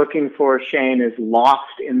phrase you're looking for, Shane, is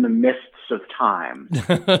lost in the mists of time.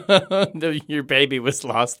 Your baby was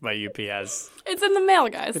lost by UPS. It's in the mail,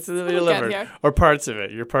 guys. It's delivered. Or parts of it.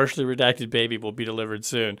 Your partially redacted baby will be delivered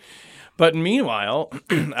soon. But meanwhile,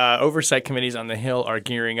 oversight committees on the Hill are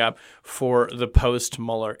gearing up for the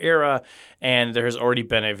post-Mueller era, and there has already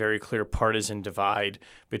been a very clear partisan divide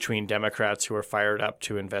between Democrats who are fired up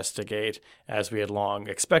to investigate, as we had long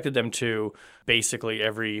expected them to, basically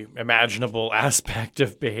every imaginable aspect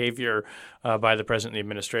of behavior by the president and the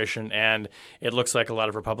administration. And it looks like a lot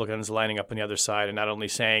of Republicans lining up on the other side and not only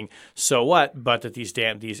saying, so what, but that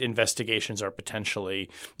these investigations are potentially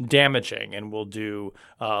damaging and will do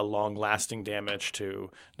long-lasting damage to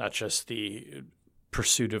not just the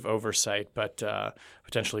pursuit of oversight, but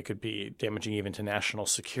potentially could be damaging even to national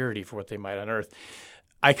security for what they might unearth.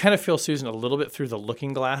 I kind of feel, Susan, a little bit through the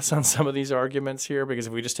looking glass on some of these arguments here, because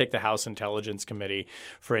if we just take the House Intelligence Committee,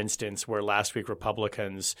 for instance, where last week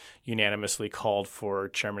Republicans unanimously called for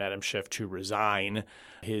Chairman Adam Schiff to resign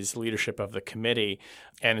his leadership of the committee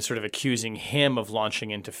and sort of accusing him of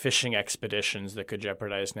launching into fishing expeditions that could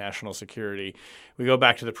jeopardize national security. We go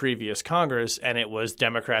back to the previous Congress, and it was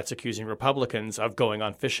Democrats accusing Republicans of going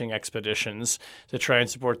on fishing expeditions to try and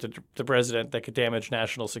support the president that could damage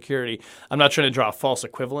national security. I'm not trying to draw a false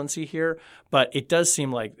equivalency here, but it does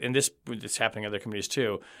seem like, and this is happening in other committees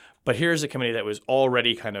too, but here's a committee that was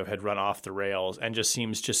already kind of had run off the rails and just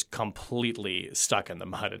seems just completely stuck in the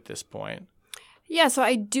mud at this point. Yeah, so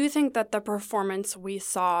I do think that the performance we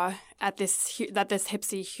saw at this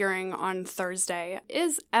HPSCI hearing on Thursday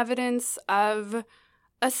is evidence of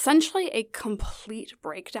essentially a complete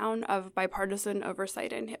breakdown of bipartisan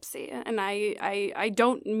oversight in HPSCI. And I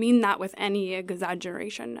don't mean that with any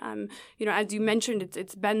exaggeration. As you mentioned,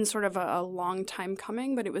 it's been sort of a long time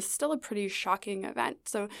coming, but it was still a pretty shocking event.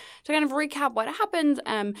 So to kind of recap what happened,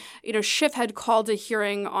 Schiff had called a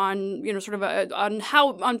hearing on, on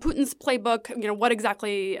Putin's playbook,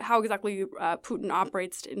 how exactly Putin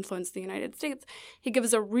operates to influence the United States. He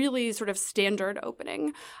gives a really sort of standard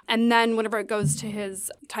opening. And then whenever it goes to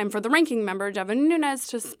his time for the ranking member, Devin Nunes,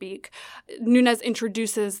 to speak, Nunes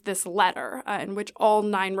introduces this letter in which all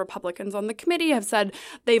 9 Republicans on the committee have said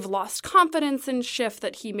they've lost confidence in Schiff,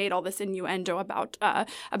 that he made all this innuendo about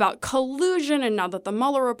collusion, and now that the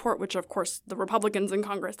Mueller report, which of course the Republicans in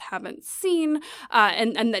Congress haven't seen,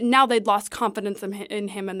 and that now they'd lost confidence in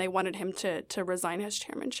him and they wanted him to resign his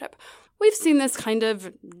chairmanship. We've seen this kind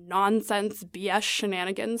of nonsense BS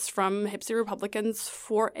shenanigans from HPSCI Republicans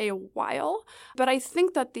for a while, but I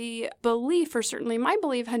think that the belief, or certainly my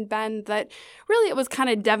belief, had been that really it was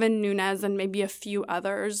kind of Devin Nunes and maybe a few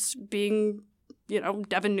others being,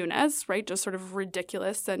 Devin Nunes, right, just sort of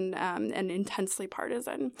ridiculous and intensely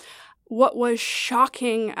partisan. What was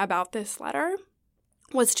shocking about this letter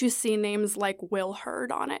was to see names like Will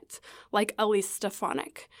Hurd on it, like Elise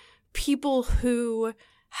Stefanik, people who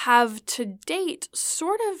have to date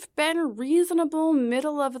sort of been reasonable,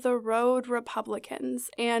 middle-of-the-road Republicans.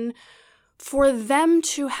 And for them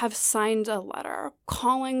to have signed a letter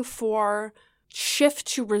calling for Schiff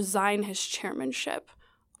to resign his chairmanship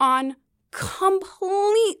on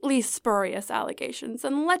completely spurious allegations,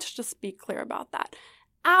 and let's just be clear about that,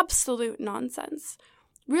 absolute nonsense,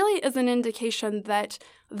 really is an indication that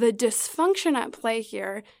the dysfunction at play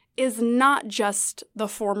here is not just the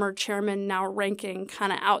former chairman now ranking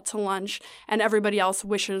kind of out to lunch and everybody else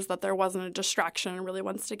wishes that there wasn't a distraction and really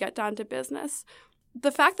wants to get down to business.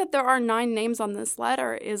 The fact that there are 9 names on this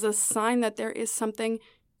letter is a sign that there is something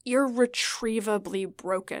irretrievably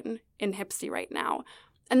broken in Hipsey right now.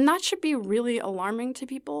 And that should be really alarming to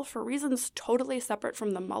people for reasons totally separate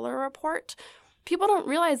from the Mueller report. People don't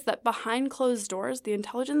realize that behind closed doors, the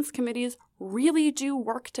intelligence committees really do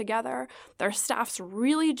work together. Their staffs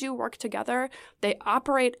really do work together. They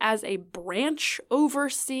operate as a branch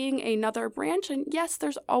overseeing another branch. And yes,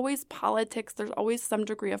 there's always politics. There's always some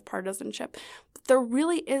degree of partisanship. But there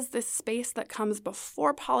really is this space that comes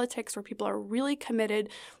before politics where people are really committed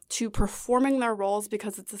to performing their roles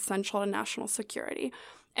because it's essential to national security.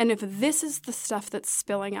 And if this is the stuff that's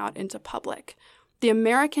spilling out into public, the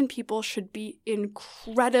American people should be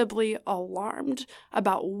incredibly alarmed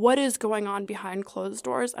about what is going on behind closed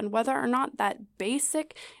doors and whether or not that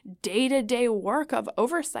basic day-to-day work of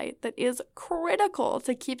oversight that is critical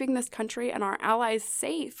to keeping this country and our allies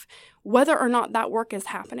safe, whether or not that work is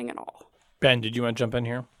happening at all. Ben, did you want to jump in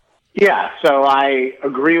here? Yeah, so I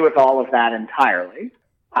agree with all of that entirely.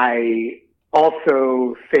 I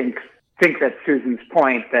also think that Susan's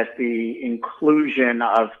point that the inclusion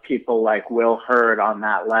of people like Will Hurd on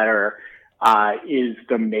that letter is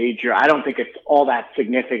the major. I don't think it's all that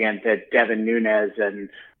significant that Devin Nunes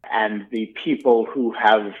and the people who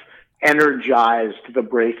have energized the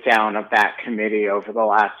breakdown of that committee over the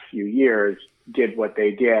last few years did what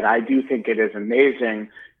they did. I do think it is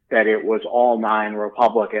amazing that it was all 9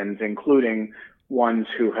 Republicans, including ones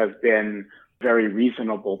who have been very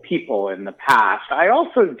reasonable people in the past. I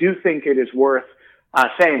also do think it is worth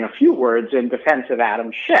saying a few words in defense of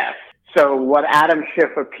Adam Schiff. So what Adam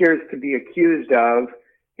Schiff appears to be accused of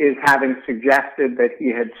is having suggested that he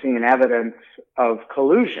had seen evidence of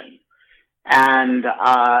collusion. And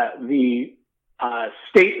the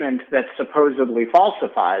statement that supposedly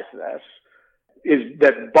falsifies this is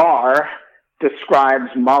that Barr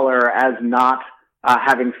describes Mueller as not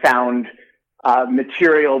having found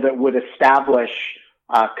material that would establish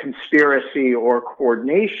conspiracy or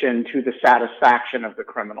coordination to the satisfaction of the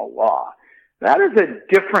criminal law. That is a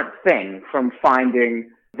different thing from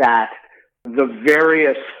finding that the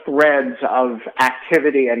various threads of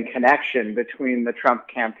activity and connection between the Trump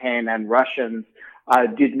campaign and Russians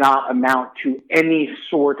did not amount to any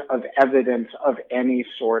sort of evidence of any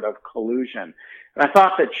sort of collusion. And I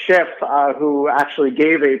thought that Schiff, who actually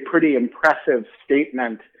gave a pretty impressive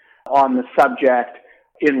statement on the subject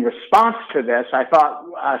in response to this, I thought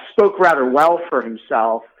spoke rather well for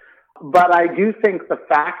himself. But I do think the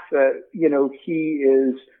fact that, he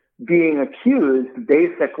is being accused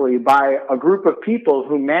basically by a group of people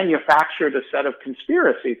who manufactured a set of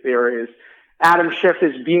conspiracy theories, Adam Schiff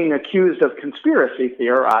is being accused of conspiracy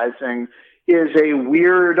theorizing, is a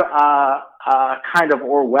weird kind of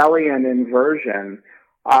Orwellian inversion.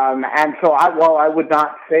 And so while I would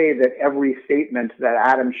not say that every statement that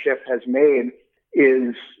Adam Schiff has made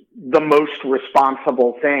is the most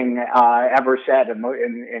responsible thing ever said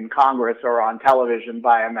in Congress or on television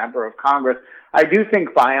by a member of Congress, I do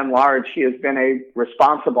think by and large he has been a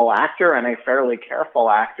responsible actor and a fairly careful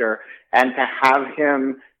actor. And to have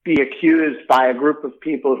him be accused by a group of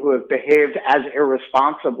people who have behaved as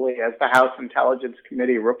irresponsibly as the House Intelligence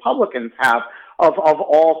Committee Republicans have of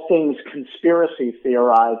all things conspiracy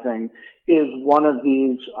theorizing is one of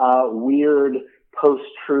these weird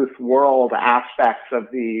post-truth world aspects of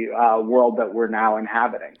the world that we're now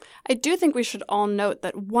inhabiting. I do think we should all note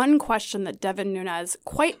that one question that Devin Nunes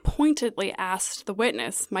quite pointedly asked the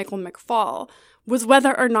witness, Michael McFaul, was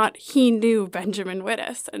whether or not he knew Benjamin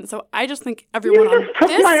Wittes. And so I just think everyone on this podcast... You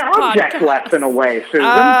just took my object lesson away, Susan.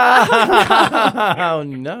 Oh,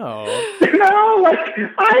 no.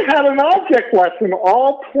 I had an object lesson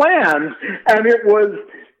all planned, and it was...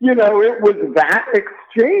 it was that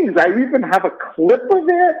exchange. I even have a clip of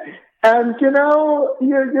it, and you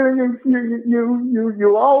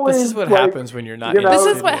always. This is what happens when you're not. This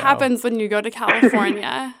is what happens when you go to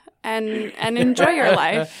California and enjoy your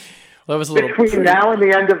life. Well, that was a little. Between now and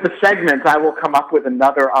the end of the segment, I will come up with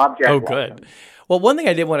another object. Oh, good. Lesson. Well, one thing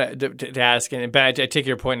I did want to ask, and Ben, I take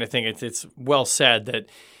your point, and I think it's well said that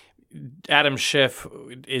Adam Schiff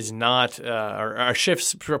is not, or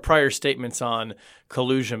Schiff's prior statements on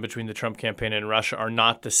collusion between the Trump campaign and Russia are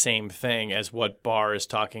not the same thing as what Barr is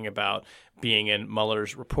talking about being in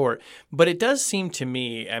Mueller's report. But it does seem to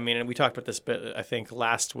me, I mean, and we talked about this bit, I think,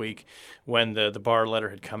 last week when the Barr letter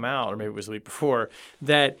had come out, or maybe it was the week before,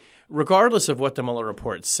 that regardless of what the Mueller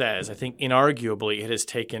report says, I think inarguably it has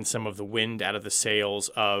taken some of the wind out of the sails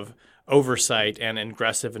of oversight and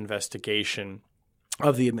aggressive investigation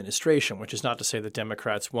of the administration, which is not to say that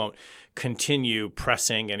Democrats won't continue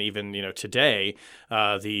pressing. And even, today,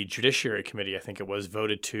 the Judiciary Committee, I think it was,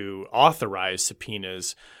 voted to authorize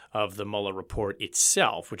subpoenas of the Mueller report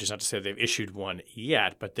itself, which is not to say they've issued one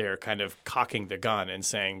yet, but they're kind of cocking the gun and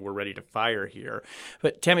saying we're ready to fire here.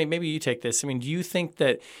 But Tammy, maybe you take this. I mean, do you think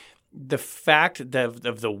that the fact that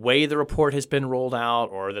of the way the report has been rolled out,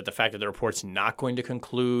 or that the fact that the report's not going to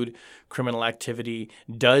conclude criminal activity,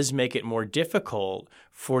 does make it more difficult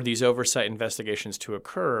for these oversight investigations to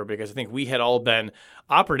occur? Because I think we had all been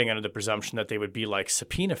operating under the presumption that they would be like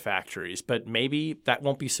subpoena factories, but maybe that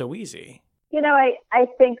won't be so easy. I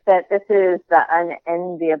think that this is the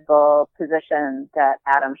unenviable position that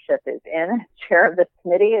Adam Schiff is in, chair of this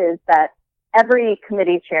committee, is that every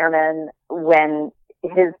committee chairman, when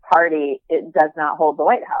his party does not hold the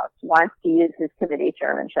White House, wants to use his committee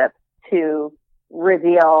chairmanship to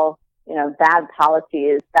reveal, bad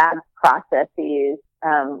policies, bad processes,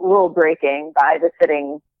 rule breaking by the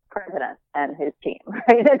sitting president and his team,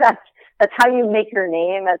 right? That's how you make your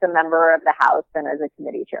name as a member of the House and as a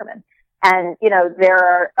committee chairman. And, there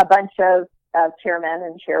are a bunch of chairmen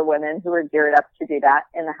and chairwomen who are geared up to do that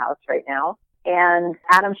in the House right now. And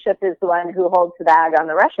Adam Schiff is the one who holds the bag on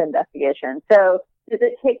the Russia investigation. So does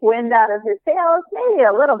it take wind out of his sails? Maybe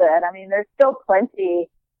a little bit. I mean, there's still plenty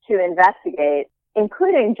to investigate,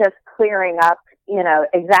 including just clearing up,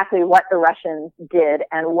 exactly what the Russians did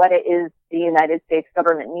and what it is the United States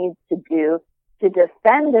government needs to do to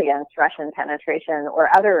defend against Russian penetration or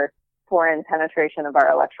other foreign penetration of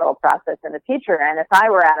our electoral process in the future. And if I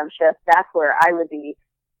were Adam Schiff, that's where I would be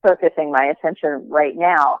focusing my attention right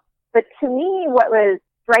now. But to me, what was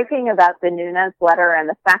striking about the Nunes letter and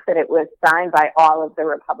the fact that it was signed by all of the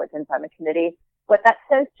Republicans on the committee, what that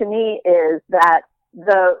says to me is that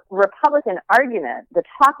the Republican argument, the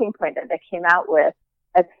talking point that they came out with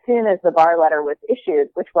as soon as the Barr letter was issued,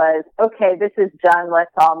 which was, okay, this is done,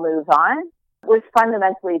 let's all move on, was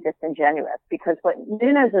fundamentally disingenuous, because what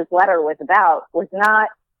Nunes' letter was about was not,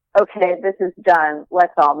 okay, this is done,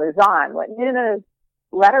 let's all move on. What Nunes'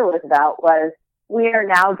 letter was about was, we are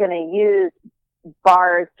now going to use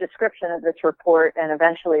Barr's description of this report and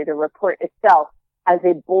eventually the report itself as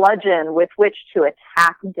a bludgeon with which to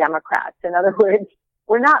attack Democrats. In other words,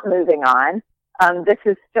 we're not moving on. This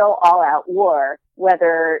is still all-out war.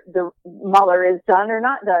 Whether the Mueller is done or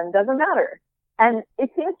not done doesn't matter. And it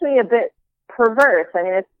seems to me a bit perverse. I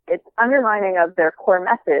mean, it's undermining of their core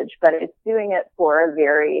message, but it's doing it for a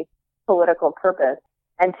very political purpose.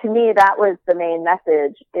 And to me, that was the main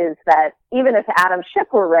message, is that even if Adam Schiff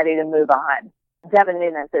were ready to move on, Devin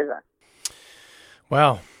Nunes isn't.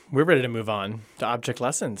 Well, we're ready to move on to object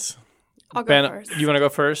lessons. I'll go Ben, first. you want to go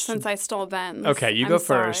first? Since I stole Ben's. Okay, you I'm go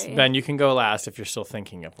first. sorry. Ben, you can go last if you're still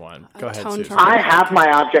thinking of one. Go ahead, tone Susan. from- I have my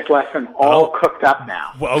object lesson all cooked up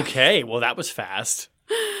now. Well, okay, well, that was fast.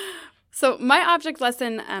 So my object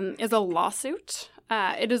lesson is a lawsuit.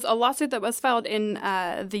 It is a lawsuit that was filed in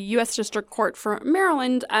the U.S. District Court for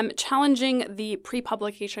Maryland challenging the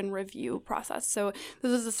pre-publication review process. So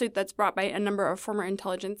this is a suit that's brought by a number of former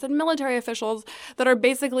intelligence and military officials that are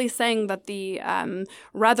basically saying that the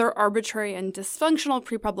rather arbitrary and dysfunctional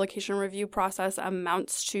pre-publication review process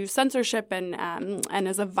amounts to censorship and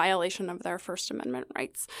is a violation of their First Amendment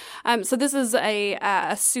rights. So this is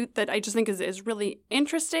a suit that I just think is really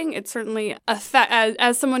interesting. It's certainly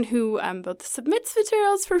as someone who both submits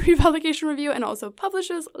materials for pre-publication review and also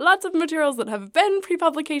publishes lots of materials that have been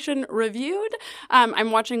pre-publication reviewed.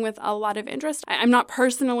 I'm watching with a lot of interest. I'm not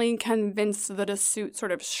personally convinced that a suit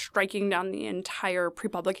sort of striking down the entire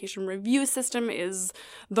pre-publication review system is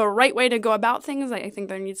the right way to go about things. I think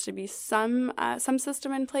there needs to be some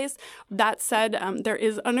system in place. That said, there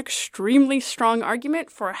is an extremely strong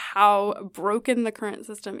argument for how broken the current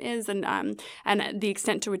system is and the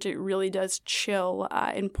extent to which it really does chill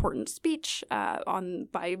important speech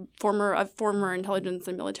by former intelligence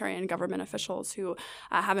and military and government officials who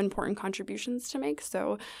have important contributions to make.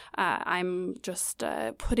 So I'm just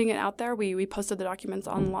putting it out there. We posted the documents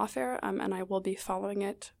on Lawfare, and I will be following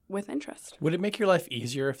it with interest. Would it make your life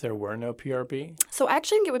easier if there were no PRB? So I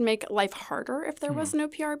actually think it would make life harder if there was no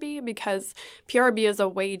PRB, because PRB is a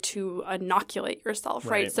way to inoculate yourself,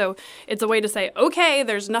 right? So it's a way to say, okay,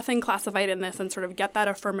 there's nothing classified in this, and sort of get that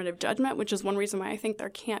affirmative judgment, which is one reason why I think there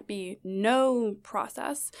can't be no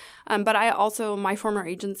process. But my former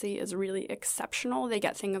agency is really exceptional. They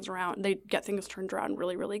get things turned around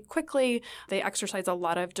really, really quickly. They exercise a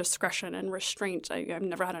lot of discretion and restraint. I've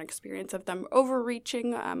never had an experience of them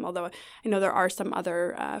overreaching, although I know there are some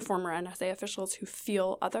other former NSA officials who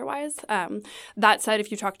feel otherwise. That said,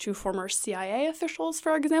 if you talk to former CIA officials,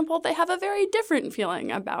 for example, they have a very different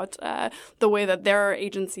feeling about the way that their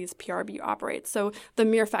agency's PRB operates. So the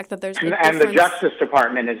mere fact that there's and the Justice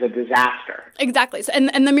Department is a disaster. Exactly. So,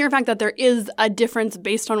 and the mere fact that there is a difference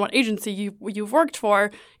based on what agency you've worked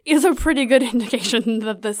for is a pretty good indication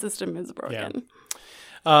that the system is broken. Yeah.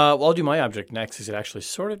 Well, I'll do my object next, because it actually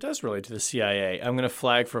sort of does relate to the CIA. I'm going to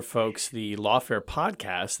flag for folks the Lawfare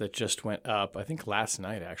podcast that just went up, I think last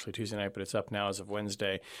night, actually, Tuesday night, but it's up now as of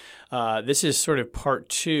Wednesday. This is sort of part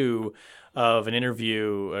 2 of an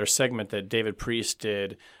interview or segment that David Priest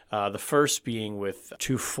did, the first being with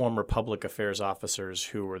 2 former public affairs officers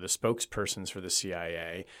who were the spokespersons for the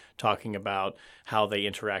CIA, talking about how they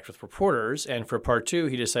interact with reporters. And for part 2,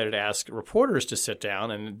 he decided to ask reporters to sit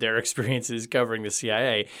down and their experiences covering the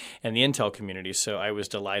CIA and the intel community. So I was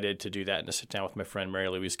delighted to do that and to sit down with my friend Mary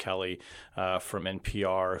Louise Kelly from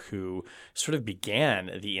NPR, who sort of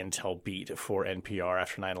began the intel beat for NPR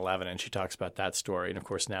after 9/11. And she talks about that story. And of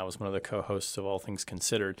course, now is one of the co-hosts of All Things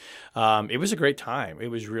Considered. It was a great time. It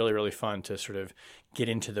was really, really fun to sort of get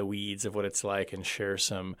into the weeds of what it's like and share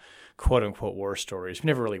some quote-unquote war stories. We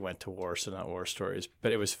never really went to war, so not war stories,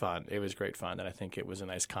 but it was fun. It was great fun, and I think it was a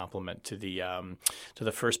nice compliment to the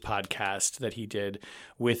first podcast that he did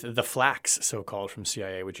with the Flax, so-called, from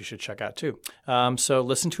CIA, which you should check out too. So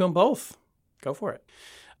listen to them both. Go for it.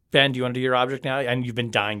 Ben, do you want to do your object now? And you've been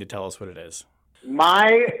dying to tell us what it is.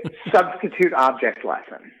 My substitute object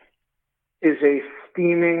lesson is a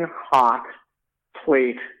steaming hot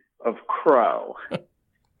plate of crow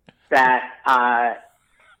that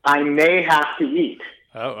I may have to eat,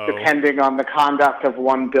 depending on the conduct of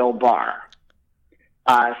one Bill Barr.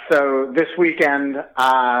 So this weekend,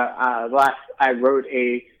 I wrote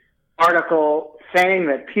a article saying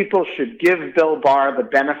that people should give Bill Barr the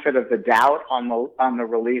benefit of the doubt on the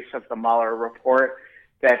release of the Mueller report,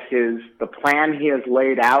 that the plan he has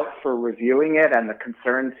laid out for reviewing it and the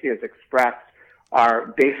concerns he has expressed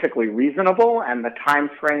are basically reasonable, and the time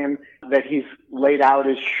frame that he's laid out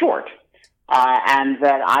is short, and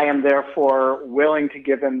that I am therefore willing to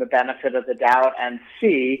give him the benefit of the doubt and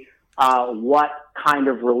see what kind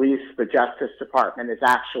of release the Justice Department is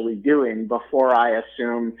actually doing before I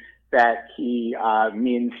assume that he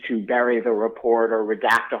means to bury the report or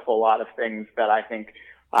redact a whole lot of things that I think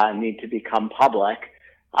need to become public.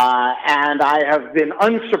 And I have been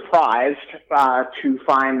unsurprised to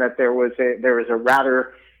find that there was a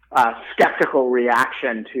rather skeptical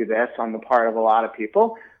reaction to this on the part of a lot of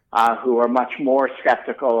people who are much more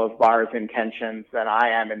skeptical of Barr's intentions than I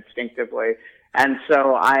am instinctively. And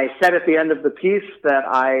so I said at the end of the piece that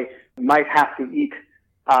I might have to eat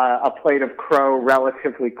a plate of crow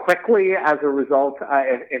relatively quickly as a result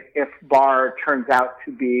if Barr turns out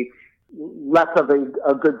to be less of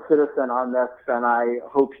a good citizen on this than I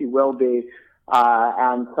hope he will be.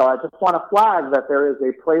 And so I just want to flag that there is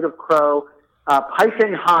a plate of crow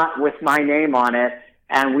piping hot with my name on it,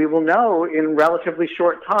 and we will know in relatively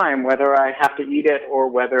short time whether I have to eat it or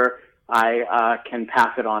whether I can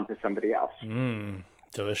pass it on to somebody else.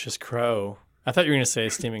 Delicious crow. I thought you were going to say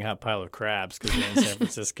a steaming hot pile of crabs because you're in San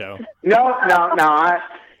Francisco. No.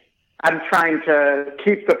 I'm trying to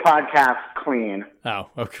keep the podcast clean. Oh,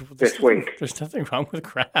 okay. Well, this week. There's nothing wrong with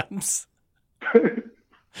crabs.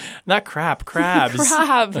 Not crabs. Crabs.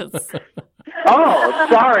 Oh,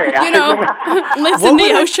 sorry. Lives in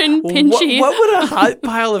the ocean, pinchy. What would a hot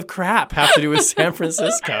pile of crap have to do with San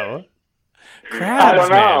Francisco? Crabs, I don't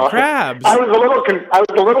know. Man. Crabs. I was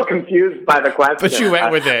a little confused by the question. But you went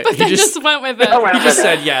with it. But you just went with it. You just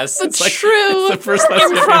said yes. It's like, true. It's the first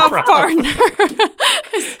lesson improv partner.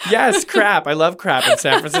 Yes, crap. I love crap in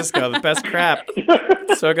San Francisco. The best crap.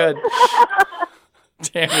 So good.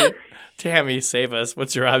 Tammy, save us.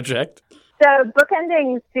 What's your object? So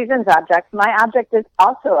bookending Susan's object, my object is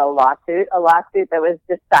also a lawsuit that was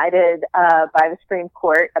decided by the Supreme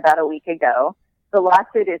Court about a week ago. The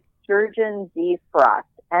lawsuit is Sturgeon v. Frost,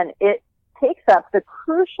 and it takes up the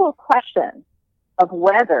crucial question of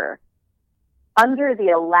whether, under the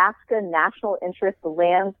Alaska National Interest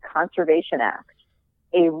Lands Conservation Act,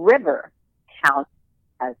 a river counts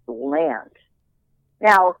as land.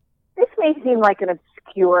 Now, may seem like an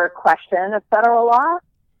obscure question of federal law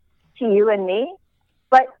to you and me,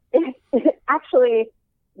 but actually,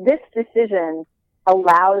 this decision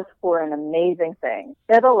allows for an amazing thing.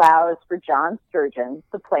 It allows for John Sturgeon,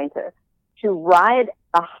 the plaintiff, to ride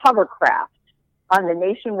a hovercraft on the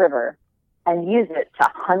Nation River and use it to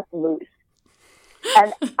hunt moose.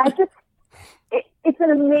 And it's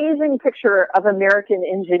an amazing picture of American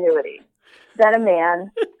ingenuity that a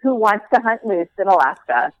man who wants to hunt moose in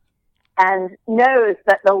Alaska and knows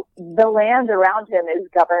that the land around him is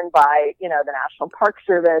governed by, the National Park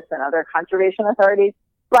Service and other conservation authorities,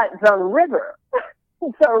 but the river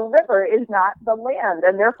is not the land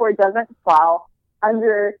and therefore doesn't fall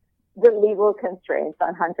under the legal constraints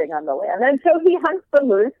on hunting on the land. And so he hunts the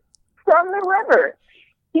moose from the river.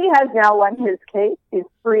 He has now won his case. He's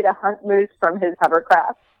free to hunt moose from his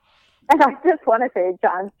hovercraft. And I just want to say,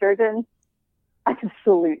 John Sturgeon, I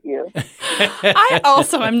salute you. I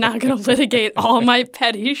also am not going to litigate all my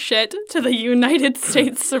petty shit to the United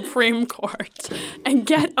States Supreme Court and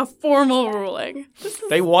get a formal ruling.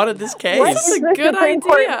 They wanted this case. What is the good Supreme idea.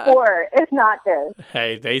 Court for, if not this?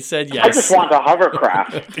 Hey, they said yes. I just want a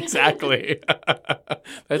hovercraft. Exactly.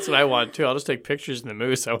 That's what I want, too. I'll just take pictures of the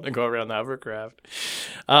moose. I want to go around the hovercraft.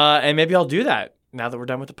 And maybe I'll do that now that we're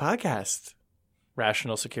done with the podcast.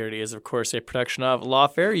 Rational Security is, of course, a production of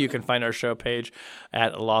Lawfare. You can find our show page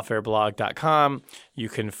at lawfareblog.com. You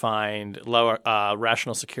can find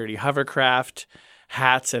Rational Security hovercraft,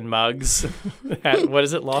 hats, and mugs. What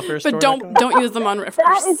is it, Lawfare store? But don't use them on rivers.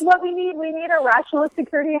 That is what we need. We need a Rational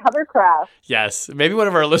Security hovercraft. Yes. Maybe one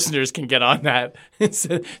of our listeners can get on that.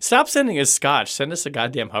 Stop sending us scotch. Send us a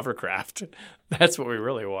goddamn hovercraft. That's what we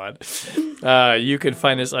really want. You can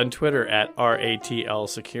find us on Twitter at RATL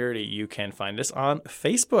Security. You can find us on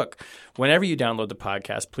Facebook. Whenever you download the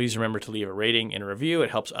podcast, please remember to leave a rating and a review. It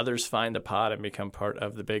helps others find the pod and become part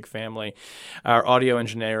of the big family. Our audio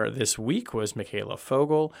engineer this week was Michaela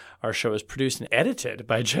Fogel. Our show is produced and edited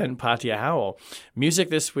by Jen Patia Howell. Music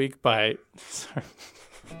this week by... Sorry.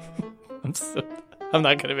 I'm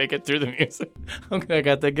not going to make it through the music. I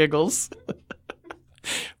got the giggles.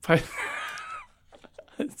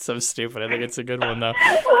 It's so stupid. I think it's a good one, though.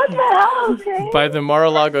 What the hell, okay? By the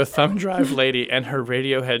Mar-a-Lago Thumb Drive Lady and her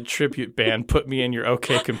Radiohead tribute band, Put Me in Your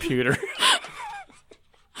OK Computer.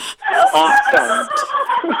 Awesome.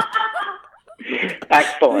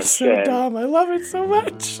 Excellent. It's so dumb. I love it so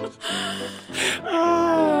much.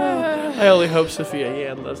 I only hope Sophia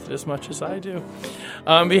Yan loves it as much as I do.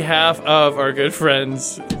 On behalf of our good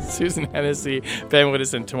friends, Susan Hennessy, Ben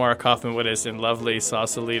Wittes, and Tamara Kaufman-Wittes, and lovely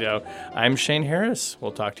Sausalito, I'm Shane Harris.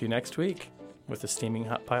 We'll talk to you next week with a steaming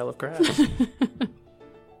hot pile of grass.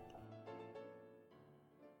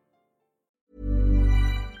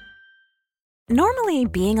 Normally,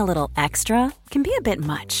 being a little extra can be a bit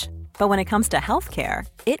much. But when it comes to healthcare,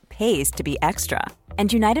 it pays to be extra.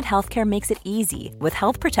 And United Healthcare makes it easy with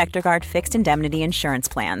Health Protector Guard fixed indemnity insurance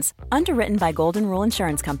plans. Underwritten by Golden Rule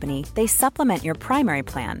Insurance Company, they supplement your primary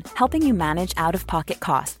plan, helping you manage out-of-pocket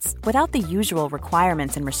costs without the usual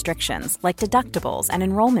requirements and restrictions like deductibles and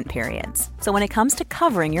enrollment periods. So when it comes to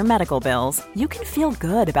covering your medical bills, you can feel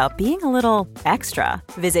good about being a little extra.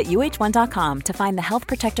 Visit UH1.com to find the Health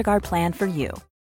Protector Guard plan for you.